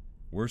meet.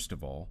 Worst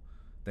of all,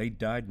 they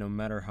died no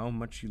matter how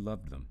much you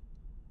loved them.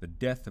 The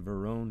death of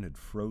her own had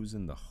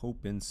frozen the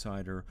hope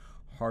inside her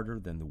harder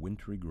than the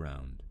wintry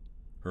ground.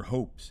 Her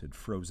hopes had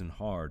frozen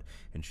hard,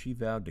 and she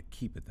vowed to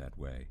keep it that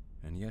way,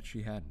 and yet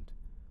she hadn't.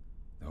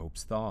 The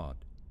hopes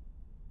thawed.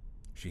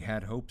 She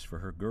had hopes for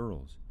her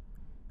girls,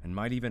 and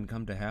might even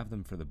come to have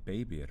them for the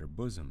baby at her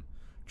bosom,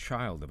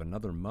 child of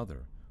another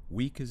mother,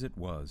 weak as it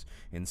was,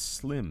 and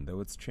slim though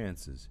its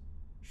chances.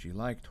 She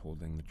liked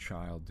holding the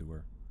child to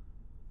her.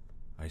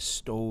 I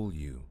stole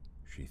you,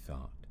 she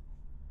thought.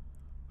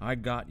 I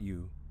got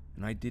you,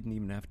 and I didn't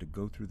even have to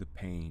go through the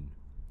pain.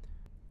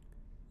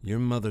 Your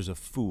mother's a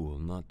fool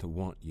not to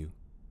want you,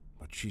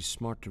 but she's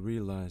smart to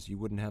realize you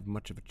wouldn't have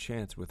much of a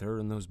chance with her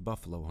and those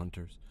buffalo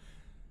hunters.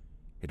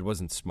 It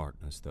wasn't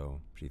smartness,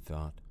 though, she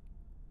thought.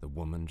 The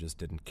woman just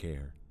didn't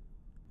care.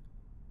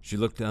 She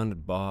looked down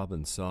at Bob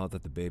and saw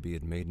that the baby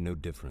had made no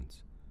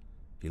difference.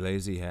 He lay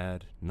as he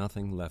had,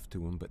 nothing left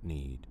to him but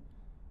need.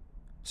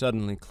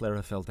 Suddenly,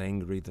 Clara felt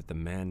angry that the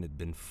man had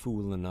been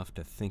fool enough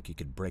to think he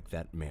could break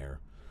that mare.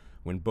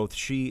 When both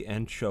she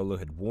and Cholo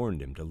had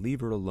warned him to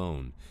leave her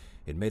alone,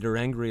 it made her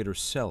angry at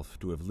herself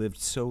to have lived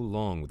so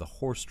long with a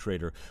horse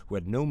trader who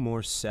had no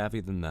more savvy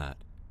than that.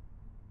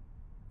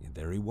 And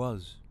there he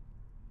was,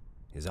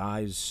 his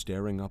eyes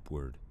staring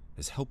upward,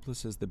 as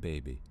helpless as the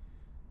baby.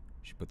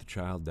 She put the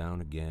child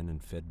down again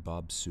and fed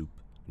Bob soup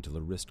until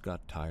her wrist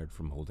got tired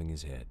from holding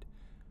his head.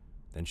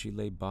 Then she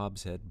laid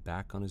Bob's head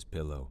back on his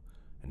pillow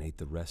and ate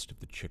the rest of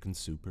the chicken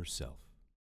soup herself.